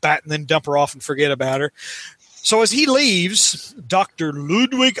visit the old bat and then dump her off and forget about her. So as he leaves, Dr.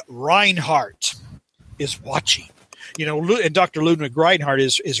 Ludwig Reinhardt is watching. And Dr. Ludwig Reinhardt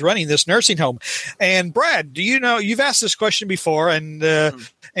is running this nursing home. And Brad, you've asked this question before, and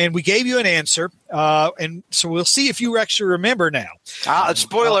we gave you an answer. And so we'll see if you actually remember now.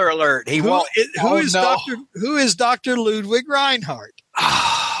 Spoiler alert! Who is Dr. Ludwig Reinhardt?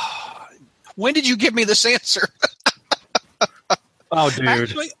 When did you give me this answer? Oh, dude!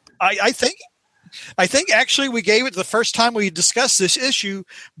 Actually, I think actually we gave it the first time we discussed this issue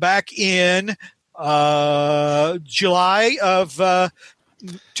back in July of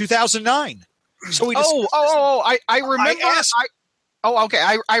 2009. So we I remember.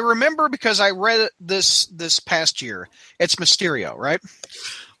 I remember because I read it this past year. It's Mysterio, right?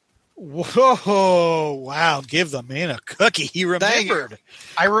 Whoa! Wow! Give the man a cookie. He remembered.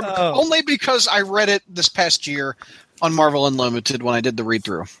 I only because I read it this past year on Marvel Unlimited when I did the read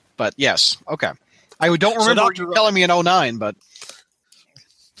through. But yes, okay. I don't remember you telling me in 2009, but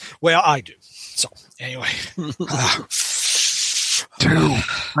well, I do. So anyway, I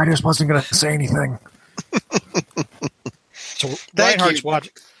just wasn't going to say anything. So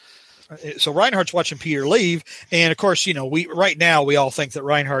Reinhardt's watching Peter leave, and of course, right now we all think that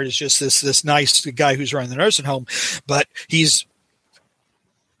Reinhardt is just this nice guy who's running the nursing home, but he's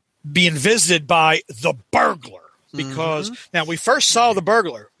being visited by the burglar. Because now we first saw the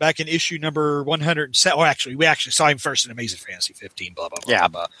burglar back in issue number 107. Oh, actually, we saw him first in Amazing Fantasy 15. Blah blah blah. Yeah,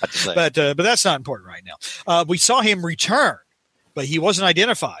 blah. But that's not important right now. We saw him return, but he wasn't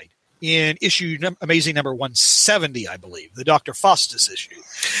identified in issue Amazing number 170, I believe, the Dr. Faustus issue.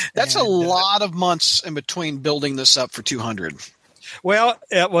 That's a lot of months in between building this up for 200. Well,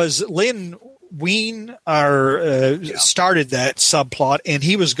 it was Lynn Ween started that subplot, and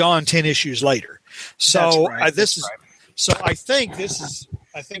he was gone 10 issues later. So right. I think this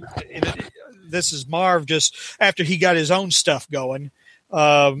is Marv just after he got his own stuff going.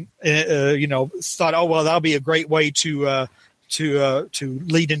 Thought, oh well, that'll be a great way to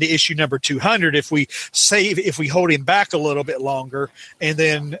lead into issue number 200 if we hold him back a little bit longer and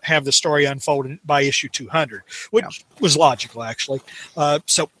then have the story unfolded by issue 200, which was logical actually.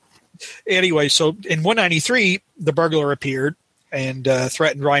 So in 193, the burglar appeared and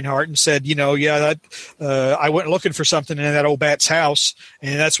threatened Reinhardt and said, I went looking for something in that old bat's house,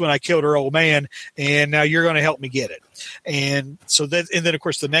 and that's when I killed her old man, and now you're going to help me get it. And so then of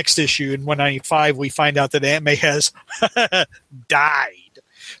course, the next issue in 195, we find out that Aunt May has died.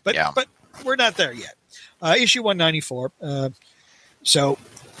 But we're not there yet. Issue 194. So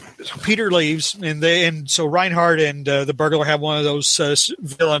Peter leaves, and so Reinhardt and the burglar have one of those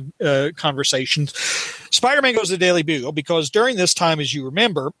villain conversations. Spider-Man goes to the Daily Bugle because during this time, as you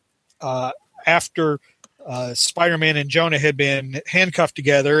remember, after Spider-Man and Jonah had been handcuffed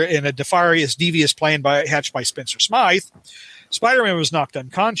together in a devious plan hatched by Spencer Smythe, Spider-Man was knocked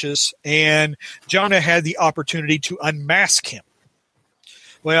unconscious, and Jonah had the opportunity to unmask him.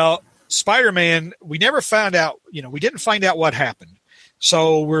 Well, Spider-Man, we never found out, we didn't find out what happened.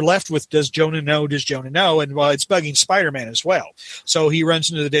 So we're left with, does Jonah know? And well, it's bugging Spider-Man as well. So he runs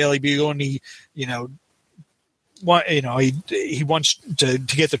into the Daily Bugle and he wants to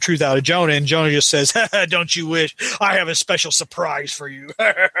get the truth out of Jonah, and Jonah just says, "Don't you wish I have a special surprise for you?"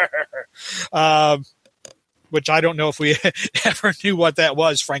 Which I don't know if we ever knew what that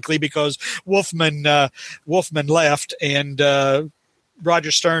was, frankly, because Wolfman left and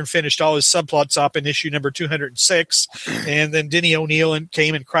Roger Stern finished all his subplots up in issue number 206, and then Denny O'Neil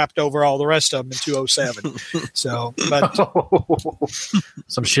came and crapped over all the rest of them in 207. So, but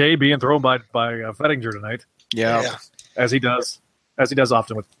some shade being thrown by Fettinger tonight. Yeah, as he does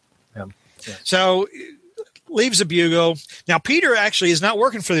often with him. Yeah. So leaves the Bugle. Now Peter actually is not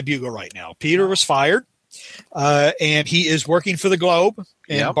working for the Bugle right now. Peter was fired. And he is working for the Globe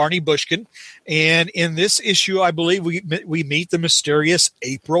and Barney Bushkin. And in this issue, I believe we meet the mysterious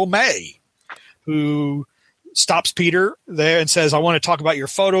April May, who stops Peter there and says, "I want to talk about your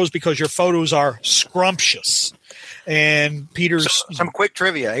photos because your photos are scrumptious." And Peter's some quick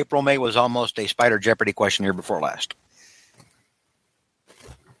trivia: April May was almost a Spider Jeopardy question here before last.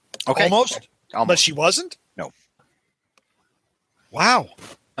 Okay, almost, but she wasn't. No. Wow.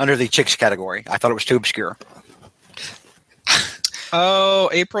 Under the chicks category. I thought it was too obscure. Oh,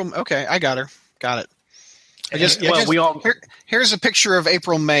 April. Okay, I got her. Got it. Here's a picture of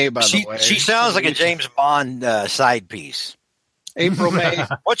April May, by the way. She sounds like a James Bond side piece. April May.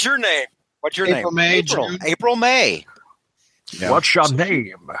 What's your name? April May. April May. Yeah. What's your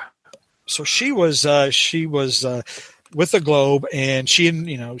name? So she was with the Globe, and she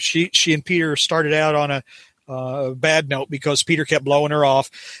and Peter started out on a bad note because Peter kept blowing her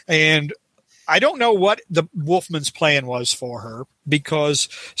off, and I don't know what the Wolfman's plan was for her, because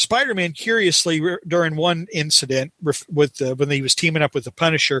Spider-Man, curiously, during one incident when he was teaming up with the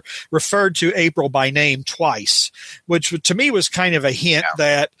Punisher, referred to April by name twice, which to me was kind of a hint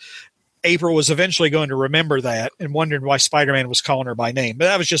that April was eventually going to remember that and wondered why Spider-Man was calling her by name. But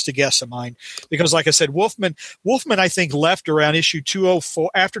that was just a guess of mine, because like I said, Wolfman, I think, left around issue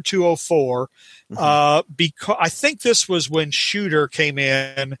 204, after 204, because I think this was when Shooter came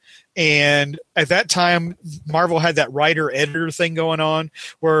in, and at that time, Marvel had that writer-editor thing going on,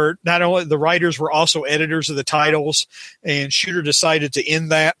 where not only the writers were also editors of the titles, and Shooter decided to end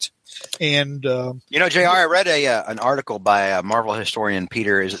that. And JR, I read an article by Marvel historian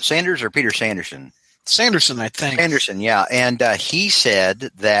Peter. Is it Sanders or Peter Sanderson? Sanderson, I think. Sanderson, yeah. And he said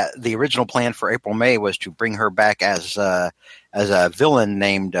that the original plan for April May was to bring her back as a villain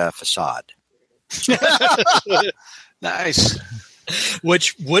named Facade. Nice.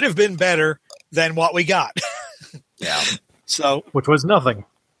 Which would have been better than what we got. Yeah. So, which was nothing.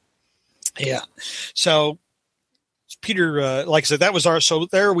 Yeah. So Peter, like I said, that was so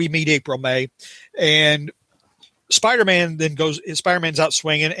there we meet April May, and Spider-Man's out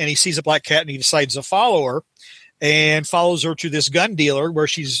swinging, and he sees a black cat, and he decides to follow her, and follows her to this gun dealer where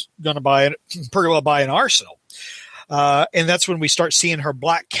she's going to buy an arsenal. And that's when we start seeing her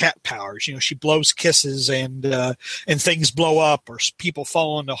black cat powers. She blows kisses and things blow up, or people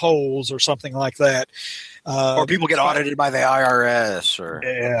fall into holes or something like that. Or people get audited by the IRS.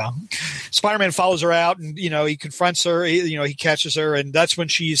 Yeah. Spider-Man follows her out, and, he confronts her, he catches her, and that's when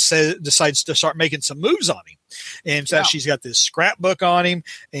she decides to start making some moves on him. And so she's got this scrapbook on him,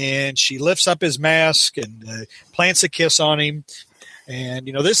 and she lifts up his mask and plants a kiss on him. And,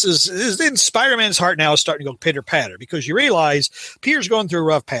 this is in Spider-Man's heart now is starting to go pitter-patter because you realize Peter's going through a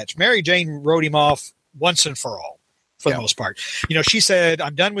rough patch. Mary Jane wrote him off once and for all. For the most part, she said,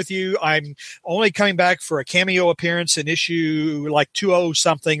 "I'm done with you. I'm only coming back for a cameo appearance in issue like 20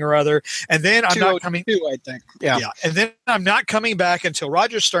 something or other, and then I'm not coming." I think, yeah, and then I'm not coming back until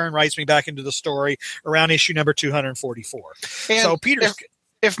Roger Stern writes me back into the story around issue number 244. And so Peter,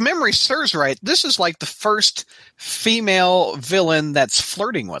 if memory serves right, this is like the first female villain that's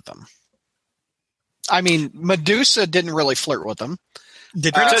flirting with them. I mean, Medusa didn't really flirt with them.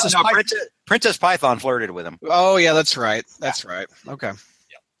 Did Princess Python flirted with him. Oh, yeah, that's right. That's right. Okay.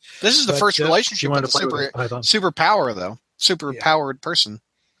 Yeah. This is the first relationship with a superpower, though. Super-powered person.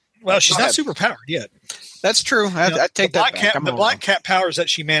 Well, she's not super-powered yet. That's true. I take that back. The Black Cat powers that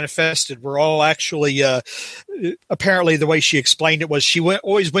she manifested were all actually, apparently the way she explained it was she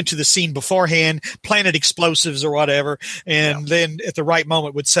always went to the scene beforehand, planted explosives or whatever, and then at the right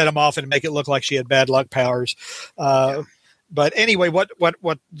moment would set them off and make it look like she had bad luck powers. But anyway, what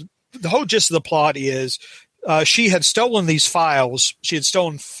the whole gist of the plot is, she had stolen these files. She had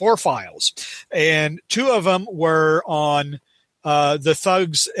stolen 4 files, and 2 of them were on the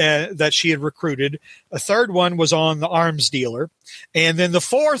thugs that she had recruited. A third one was on the arms dealer, and then the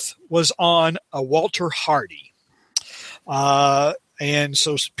 4th was on a Walter Hardy. And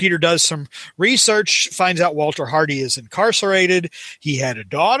so Peter does some research, finds out Walter Hardy is incarcerated. He had a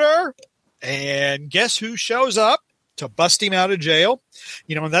daughter, and guess who shows up to bust him out of jail?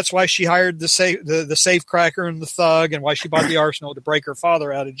 And that's why she hired the safe cracker and the thug, and why she bought the arsenal to break her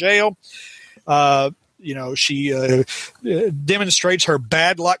father out of jail. She demonstrates her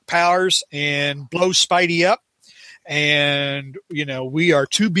bad luck powers and blows Spidey up, and we are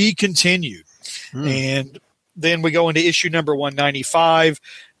to be continued. And then we go into issue number 195,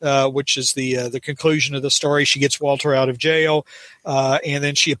 which is the conclusion of the story. She gets Walter out of jail, and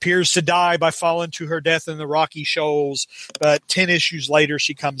then she appears to die by falling to her death in the Rocky Shoals. But 10 issues later,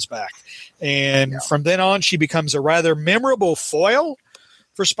 she comes back, and from then on, she becomes a rather memorable foil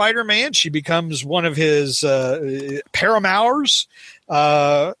for Spider-Man. She becomes one of his paramours,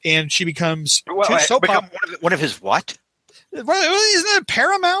 and she becomes one of his what? Isn't that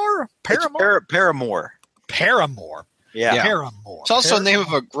paramour? Paramore. Paramore. Yeah. Paramore. It's also the name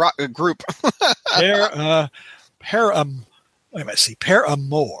of a group. Paramore.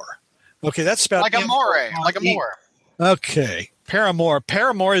 Okay, that's spelled like Amore. Okay, Paramore.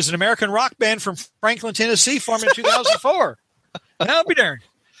 Paramore is an American rock band from Franklin, Tennessee, formed in 2004. That'll be darned.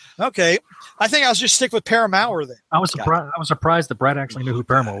 Okay, I think I'll just stick with Paramore then. I was surprised that Brad actually knew who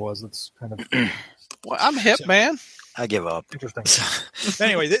Paramore was. That's kind of. Well, I'm hip, man. I give up. Interesting.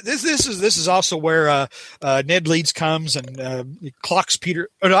 Anyway, this is also where Ned Leeds comes and clocks Peter.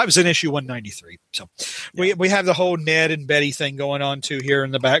 Oh no, I was in issue 193. So we have the whole Ned and Betty thing going on too here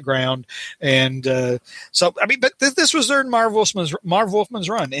in the background, and but this was during Marv Wolfman's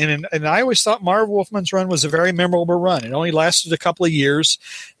run, and I always thought Marv Wolfman's run was a very memorable run. It only lasted a couple of years,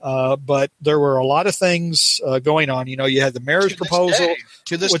 but there were a lot of things going on. You had the marriage proposal,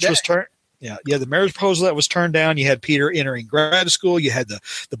 which was turned. Yeah, you had the marriage proposal that was turned down. You had Peter entering grad school. You had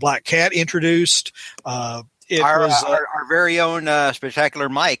the Black Cat introduced. Our very own Spectacular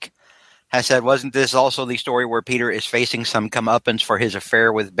Mike has said, wasn't this also the story where Peter is facing some comeuppance for his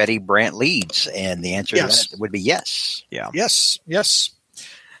affair with Betty Brant Leeds? And the answer to that would be yes. Yeah. Yes.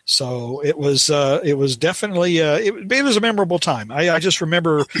 So it was definitely it was a memorable time. I just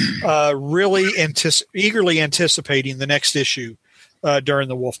remember really eagerly anticipating the next issue during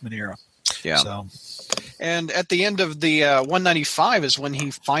the Wolfman era. Yeah. So. And at the end of the 195 is when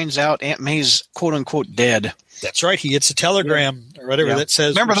he finds out Aunt May's quote unquote dead. That's right. He gets a telegram or whatever that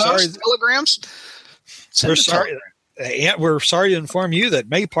says, "Remember those telegrams? We're sorry to inform you that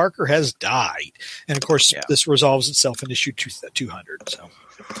May Parker has died." And of course, this resolves itself in issue 200. So,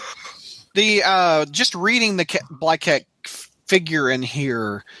 the just reading the Black Cat figure in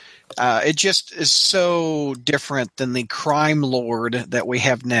here. It just is so different than the crime lord that we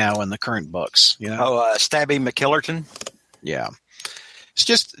have now in the current books. Stabby McKillerton. Yeah, it's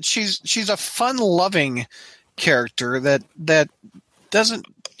just she's a fun-loving character that doesn't.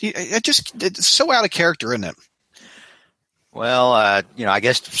 It's so out of character, isn't it? Well, I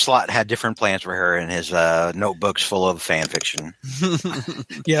guess Slott had different plans for her in his notebooks full of fan fiction.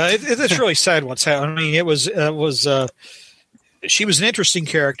 Yeah, it's really sad what's happening. I mean, it was. She was an interesting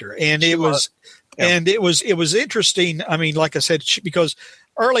character, and it was interesting. I mean, like I said, because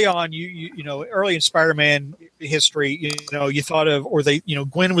early on, early in Spider-Man history, you thought of, or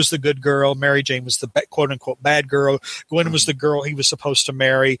Gwen was the good girl, Mary Jane was the quote unquote bad girl. Gwen was the girl he was supposed to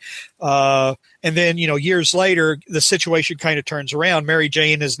marry. And then, years later, the situation kind of turns around. Mary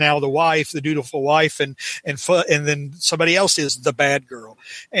Jane is now the wife, the dutiful wife, and then somebody else is the bad girl.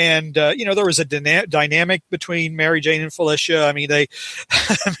 And, there was a dynamic between Mary Jane and Felicia. I mean,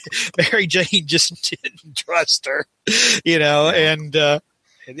 Mary Jane just didn't trust her, and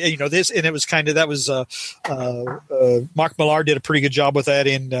it was kind of, that was Mark Millar did a pretty good job with that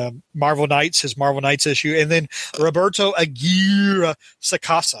in Marvel Knights, his Marvel Knights issue, and then Roberto Aguirre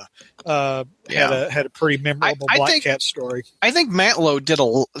Sacasa had a pretty memorable Black Cat story. I think Mantlo did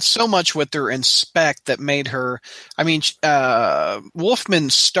so much with her in Spec that made her. I mean, Wolfman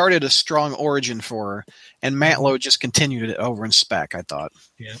started a strong origin for her, and Mantlo just continued it over in Spec. I thought,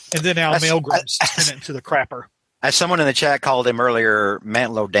 and then Al Milgram's turned it into the crapper. As someone in the chat called him earlier,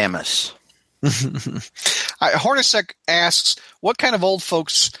 Mantlo Damas. Hornacek asks, what kind of old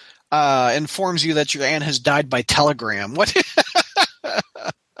folks informs you that your aunt has died by telegram? What?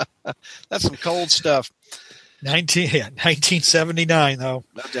 That's some cold stuff. 1979, though.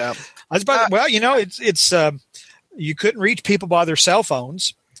 No doubt. It's you couldn't reach people by their cell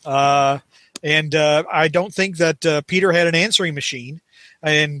phones. And I don't think that Peter had an answering machine.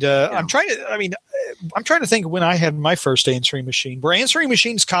 And I'm trying to think of when I had my first answering machine. Were answering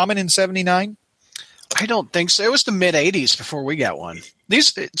machines common in 79? I don't think so. It was the mid 80s before we got one.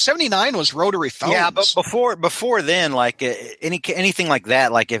 79 was rotary phones. Yeah, but before then, like anything like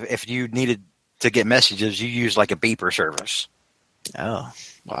that, like if you needed to get messages, you used like a beeper service. Oh,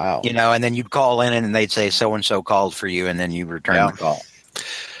 wow. And then you'd call in and they'd say so-and-so called for you, and then you return the call.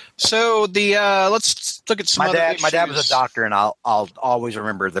 So let's look at some other issues. My dad was a doctor, and I'll always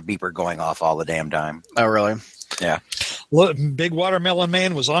remember the beeper going off all the damn time. Oh, really? Yeah. Well, Big Watermelon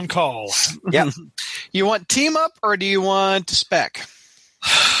Man was on call. Yeah. You want Team Up or do you want Spec?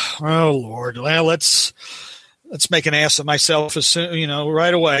 Oh Lord! Well, let's make an ass of myself as soon,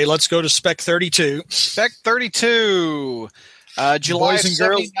 right away. Let's go to Spec 32. Spec 32. July of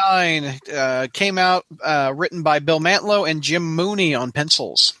 79 came out, written by Bill Mantlo and Jim Mooney on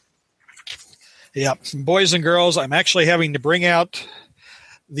pencils. Yeah, boys and girls, I'm actually having to bring out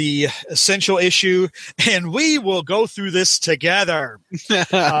the essential issue, and we will go through this together.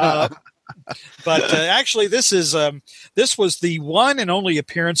 But actually, this was the one and only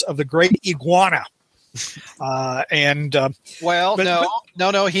appearance of the Great Iguana. No,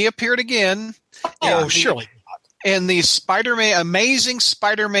 he appeared again. Surely. In the Amazing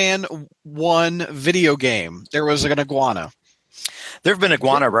Spider-Man 1 video game, there was an iguana. There have been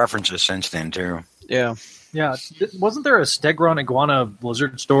iguana references since then, too. Yeah. Yeah. Wasn't there a Stegron iguana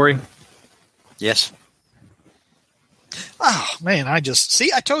blizzard story? Yes. Oh, man, I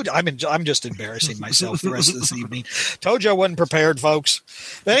told you, I'm just embarrassing myself the rest of this evening. Told you I wasn't prepared, folks.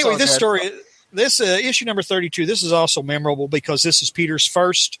 But anyway, this story, issue number 32, this is also memorable because this is Peter's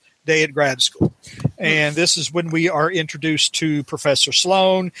first day at grad school. And this is when we are introduced to Professor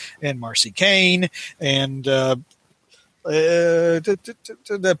Sloan and Marcy Kane. And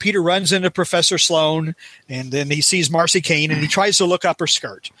Peter runs into Professor Sloan, and then he sees Marcy Kane, and he tries to look up her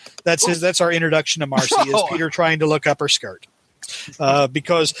skirt. That's our introduction to Marcy, is Peter trying to look up her skirt.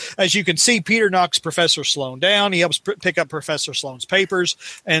 Because, as you can see, Peter knocks Professor Sloan down. He helps pick up Professor Sloan's papers,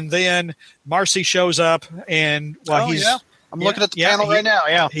 and then Marcy shows up, and I'm looking at the panel right now.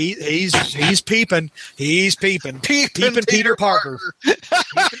 Yeah, he's peeping. He's peeping. Peeping Peter Parker.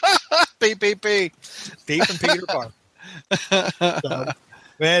 Peeping Peter Parker. But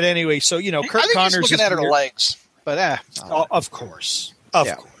anyway, so Kurt Connors is looking at her legs, but of course,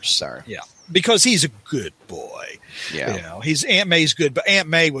 sorry, because he's a good boy. Yeah, he's Aunt May's good, but Aunt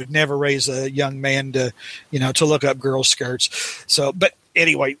May would never raise a young man to look up girl skirts. So, but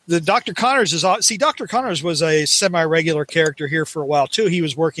anyway, Dr. Connors Dr. Connors was a semi-regular character here for a while too. He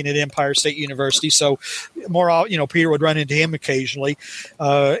was working at Empire State University, so Peter would run into him occasionally,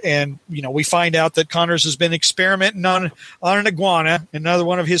 and we find out that Connors has been experimenting on an iguana, another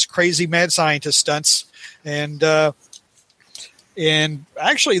one of his crazy mad scientist stunts, and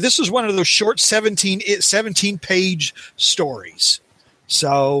actually this is one of those short 17-page stories.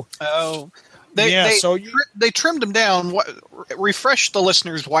 So They trimmed them down. Refresh the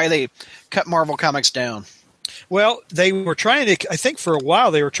listeners why they cut Marvel Comics down. Well, they were trying to, I think for a while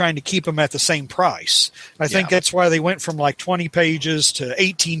they were trying to keep them at the same price. I think that's why they went from like 20 pages to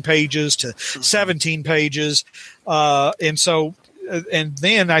 18 pages to 17 pages. And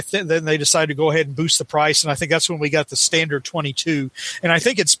then then they decided to go ahead and boost the price. And I think that's when we got the standard 22. And I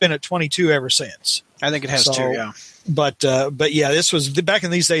think it's been at 22 ever since. I think it has too, yeah. But yeah, this was back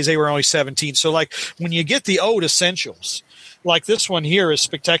in these days. They were only 17. So like when you get the old essentials, like this one here is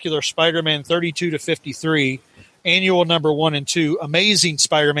Spectacular Spider-Man 32 to 53, Annual number 1 and 2, Amazing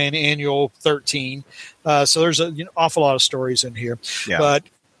Spider-Man Annual 13. So there's an awful lot of stories in here. Yeah. But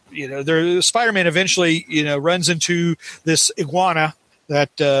Spider-Man eventually runs into this iguana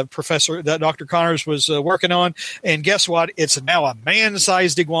that Dr. Connors was working on, and guess what? It's now a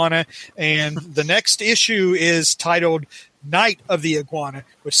man-sized iguana, and the next issue is titled Night of the Iguana,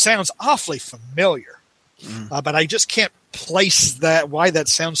 which sounds awfully familiar, but I just can't place why that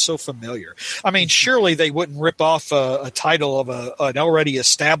sounds so familiar. I mean, surely they wouldn't rip off a title of an already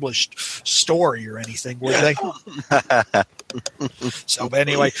established story or anything, would they? So, but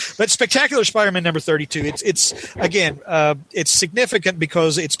anyway, but Spectacular Spider-Man number 32. It's again, it's significant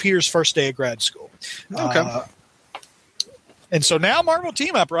because it's Peter's first day at grad school. Okay. And so now Marvel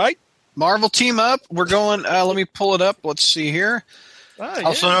Team Up, right? Marvel Team Up. We're going. Let me pull it up. Let's see here.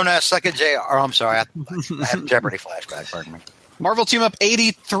 Also known as Second JR. I'm sorry, I had Jeopardy flashback. Pardon me. Marvel Team Up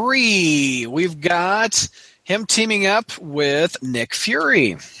 83. We've got him teaming up with Nick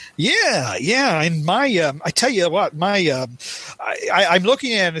Fury. Yeah, and I tell you what, I'm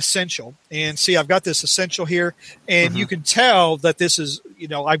looking at an essential, and see, I've got this essential here, and you can tell that this is,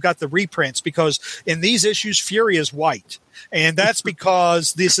 I've got the reprints because in these issues, Fury is white, and that's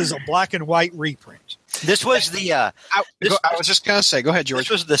because this is a black and white reprint. This was the. I was just going to say, go ahead, George.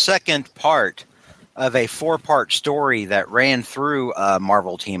 This was the second part of a 4-part story that ran through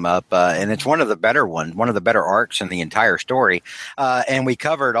Marvel Team Up, and it's one of the better ones, one of the better arcs in the entire story. And we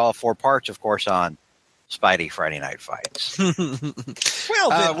covered all 4 parts, of course, on Spidey Friday Night Fights.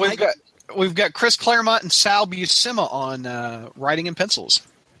 Well, we've got Chris Claremont and Sal Buscema on writing and pencils.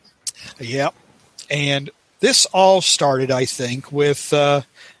 Yep, and this all started, I think, with a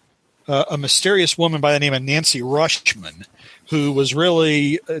mysterious woman by the name of Nancy Rushman, who was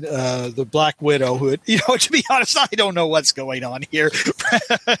really the Black Widow. Who, to be honest, I don't know what's going on here.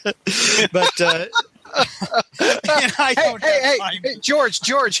 But I don't hey, George,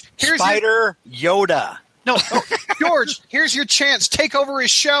 here's Spider Yoda. No, George, here's your chance. Take over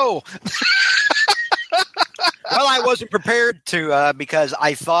his show. Well, I wasn't prepared to because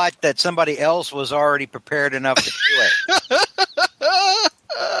I thought that somebody else was already prepared enough to do it.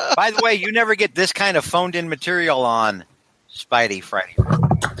 By the way, you never get this kind of phoned-in material on Spidey Friday.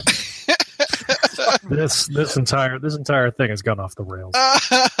 This entire thing has gone off the rails.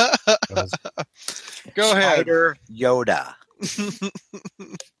 Go ahead, Spider Yoda.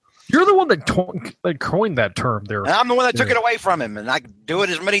 You're the one that coined that term there. And I'm the one that took it away from him, and I can do it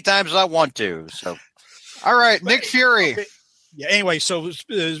as many times as I want to. So, all right, Nick Fury. Okay. Yeah. Anyway, so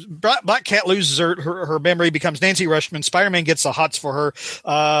Black Cat loses her memory, becomes Nancy Rushman. Spider-Man gets the hots for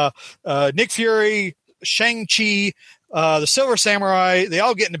her. Nick Fury, Shang-Chi, the Silver Samurai, they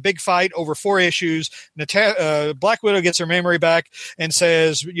all get in a big fight over 4 issues. Black Widow gets her memory back and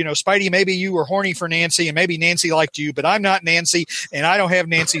says, Spidey, maybe you were horny for Nancy and maybe Nancy liked you, but I'm not Nancy and I don't have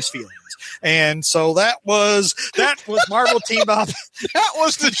Nancy's feelings. And so that was Marvel Team Up. That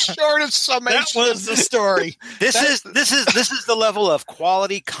was the shortest summation. That was the story. This is the level of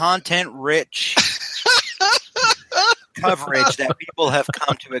quality, content-rich coverage that people have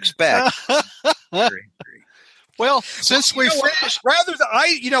come to expect. Well, since we finished,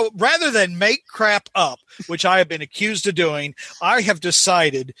 rather than make crap up, which I have been accused of doing, I have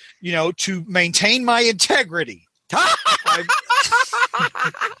decided, to maintain my integrity.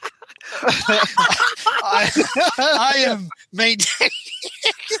 I am maintaining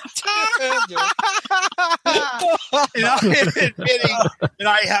and I am admitting that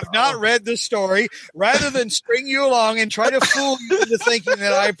I have not read the story. Rather than string you along and try to fool you into thinking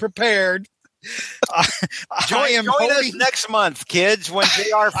that I prepared, Join us next month, kids, when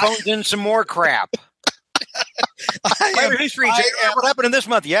JR phones in some more crap. History, what happened in this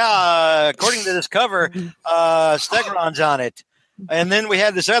month? Yeah, according to this cover, Stegron's on it. And then we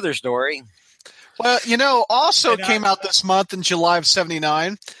had this other story. Well, also came out this month in July of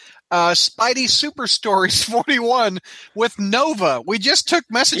 79, Spidey Super Stories 41 with Nova. We just took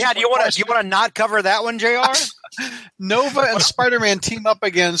messages. Yeah, do you want to not cover that one, JR? Nova and Spider-Man team up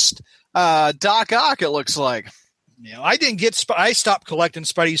against Doc Ock, it looks like. I stopped collecting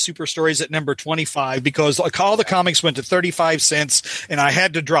Spidey Super Stories at number 25 because all the comics went to 35 cents and I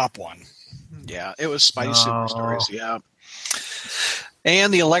had to drop one. Yeah, it was Spidey Super Stories, yeah.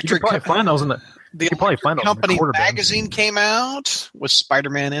 And the Electric Company magazine came out with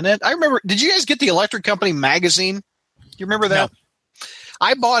Spider-Man in it. I remember, did you guys get the Electric Company magazine? Do you remember that? No.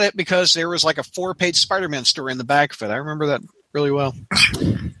 I bought it because there was like a 4-page Spider-Man story in the back of it. I remember that really well.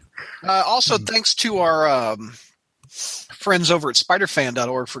 Also, thanks to our friends over at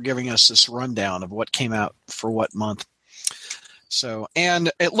spiderfan.org for giving us this rundown of what came out for what month. So,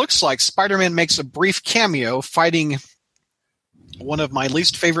 and it looks like Spider-Man makes a brief cameo fighting one of my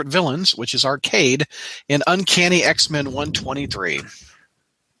least favorite villains, which is Arcade, in Uncanny X-Men 123.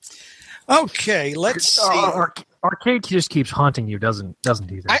 Okay, let's see. Arcade just keeps haunting you, doesn't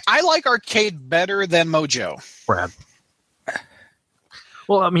he? I like Arcade better than Mojo. Brad.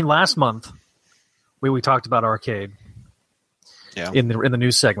 Well, I mean, last month we talked about Arcade. Yeah. In the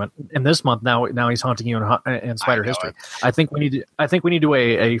news segment, and this month now he's haunting you in Spider History. I think we need to do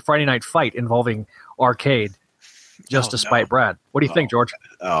a Friday Night Fight involving Arcade, just to spite Brad. What do you think, George?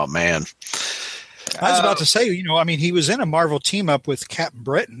 Oh man, I was about to say, he was in a Marvel team up with Captain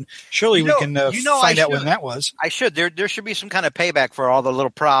Britain. Surely we can find out when that was. I should. There should be some kind of payback for all the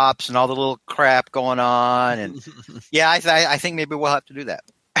little props and all the little crap going on, and yeah, I think maybe we'll have to do that.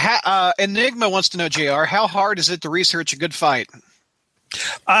 Enigma wants to know, JR, how hard is it to research a good fight?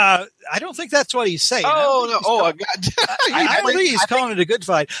 I don't think that's what he's saying. Oh, no. I don't think he's calling it a good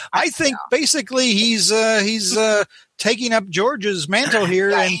fight. I think basically he's taking up George's mantle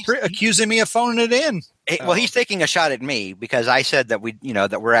here and accusing me of phoning it in. Well, he's taking a shot at me because I said that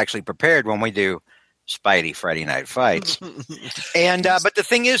that we're actually prepared when we do Spidey Friday Night Fights. And but the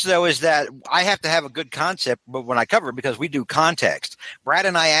thing is, though, is that I have to have a good concept when I cover it because we do context. Brad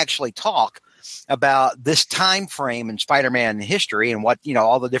and I actually talk about this time frame in Spider-Man history and what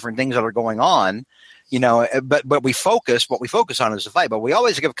all the different things that are going on. But what we focus on is the fight. But we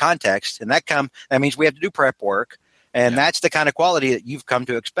always give context, and that means we have to do prep work. And that's the kind of quality that you've come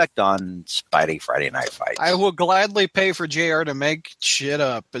to expect on Spidey Friday Night Fights. I will gladly pay for JR to make shit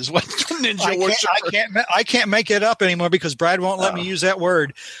up, is what Ninja I can't make it up anymore because Brad won't let me use that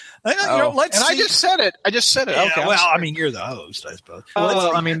word. Let's see. I just said it. Yeah, okay. Well, you're the host, I suppose.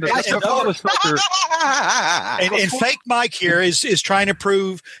 And Fake Mike here is trying to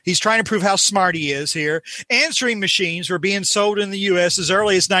prove how smart he is here. Answering machines were being sold in the U.S. as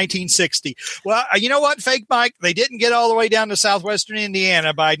early as 1960. Well, you know what, Fake Mike? They didn't get all the way down to southwestern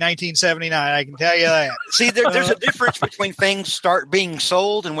Indiana by 1979. I can tell you that. See, there's a difference between things start being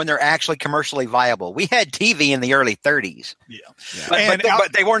sold and when they're actually commercially viable. We had TV in the early 30s. Yeah.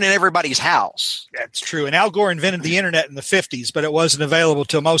 But they weren't in everybody's house. That's true. And Al Gore invented the internet in the 50s, but it wasn't available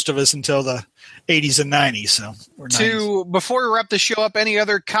to most of us until the 80s and 90s. So before we wrap the show up, any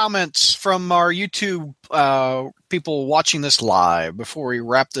other comments from our YouTube people watching this live before we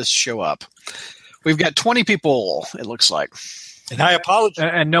wrap this show up? We've got 20 people, it looks like. And I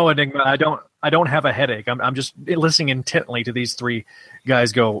apologize. And no, Enigma, I don't have a headache. I'm just listening intently to these three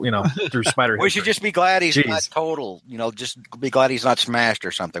guys go, through Spider. We should just be glad he's not total. Just be glad he's not smashed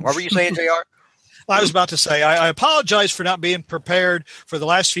or something. What were you saying, JR? I was about to say, I apologize for not being prepared for the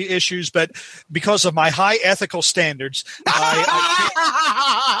last few issues, but because of my high ethical standards,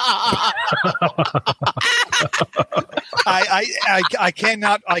 I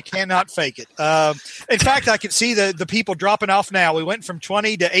cannot fake it. In fact, I can see the people dropping off now. We went from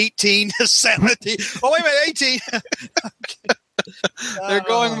 20 to 18 to 70. Oh, wait a minute, 18. They're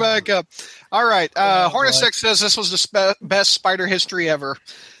going back up. All right. Hornacek says this was the best Spider history ever.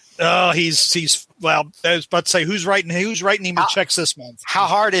 Oh, he's well. I was about to say who's writing him the checks this month. How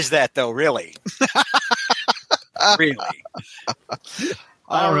hard is that, though? Really? Really?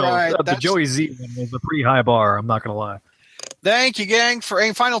 I don't know. The Joey Z one was a pretty high bar. I'm not going to lie. Thank you, gang. For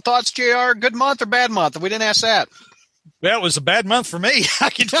any final thoughts, JR? Good month or bad month? We didn't ask that. Well, it was a bad month for me.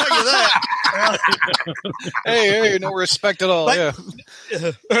 I can tell you that. hey, no respect at all. I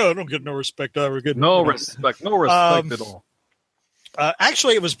don't get no respect. No respect at all.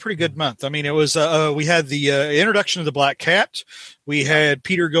 Actually, it was a pretty good month. It was. We had the introduction of the Black Cat. We had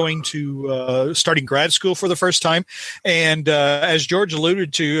Peter going to starting grad school for the first time, and as George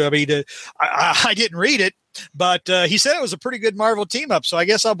alluded to, I didn't read it, but he said it was a pretty good Marvel team up. So I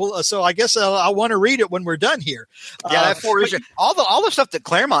guess I'll want to read it when we're done here. Yeah, all the stuff that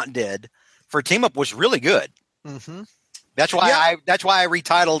Claremont did for team up was really good. Mm-hmm. That's why I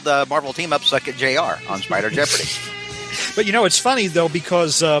retitled Marvel team up Suck at JR on Spider Jeopardy. But it's funny though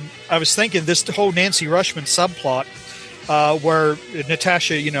because I was thinking this whole Nancy Rushman subplot where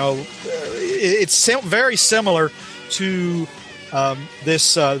Natasha, it's very similar to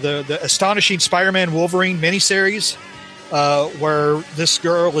this the Astonishing Spider-Man Wolverine miniseries where this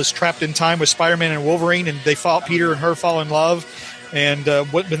girl is trapped in time with Spider-Man and Wolverine, and Peter and her fall in love, and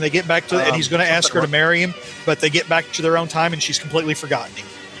when they get back to and he's going to ask her to marry him, but they get back to their own time and she's completely forgotten him.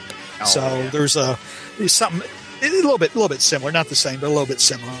 So there's something. A little bit similar, not the same, but a little bit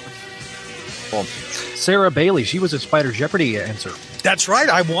similar. Sarah Bailey, she was a Spider Jeopardy answer. That's right.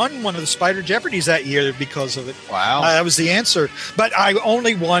 I won one of the Spider Jeopardies that year because of it. Wow. That was the answer. But I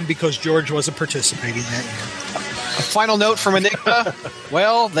only won because George wasn't participating that year. A final note from Enigma.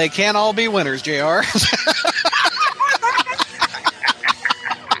 Well, they can't all be winners, JR.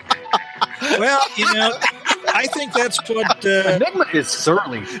 Well, I think that's what Enigma is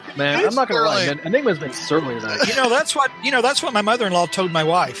surly, man. I'm not going to lie. surly. Enigma's been surly tonight. that's what my mother-in-law told my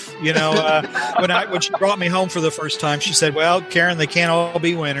wife. When she brought me home for the first time, she said, "Well, Karen, they can't all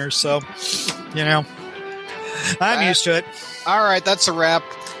be winners." So, I'm used to it. All right, that's a wrap.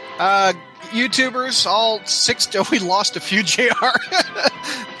 YouTubers, all 6. We lost a few, JR.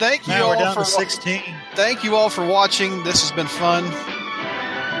 Thank you Now we're all down for to 16. Thank you all for watching. This has been fun.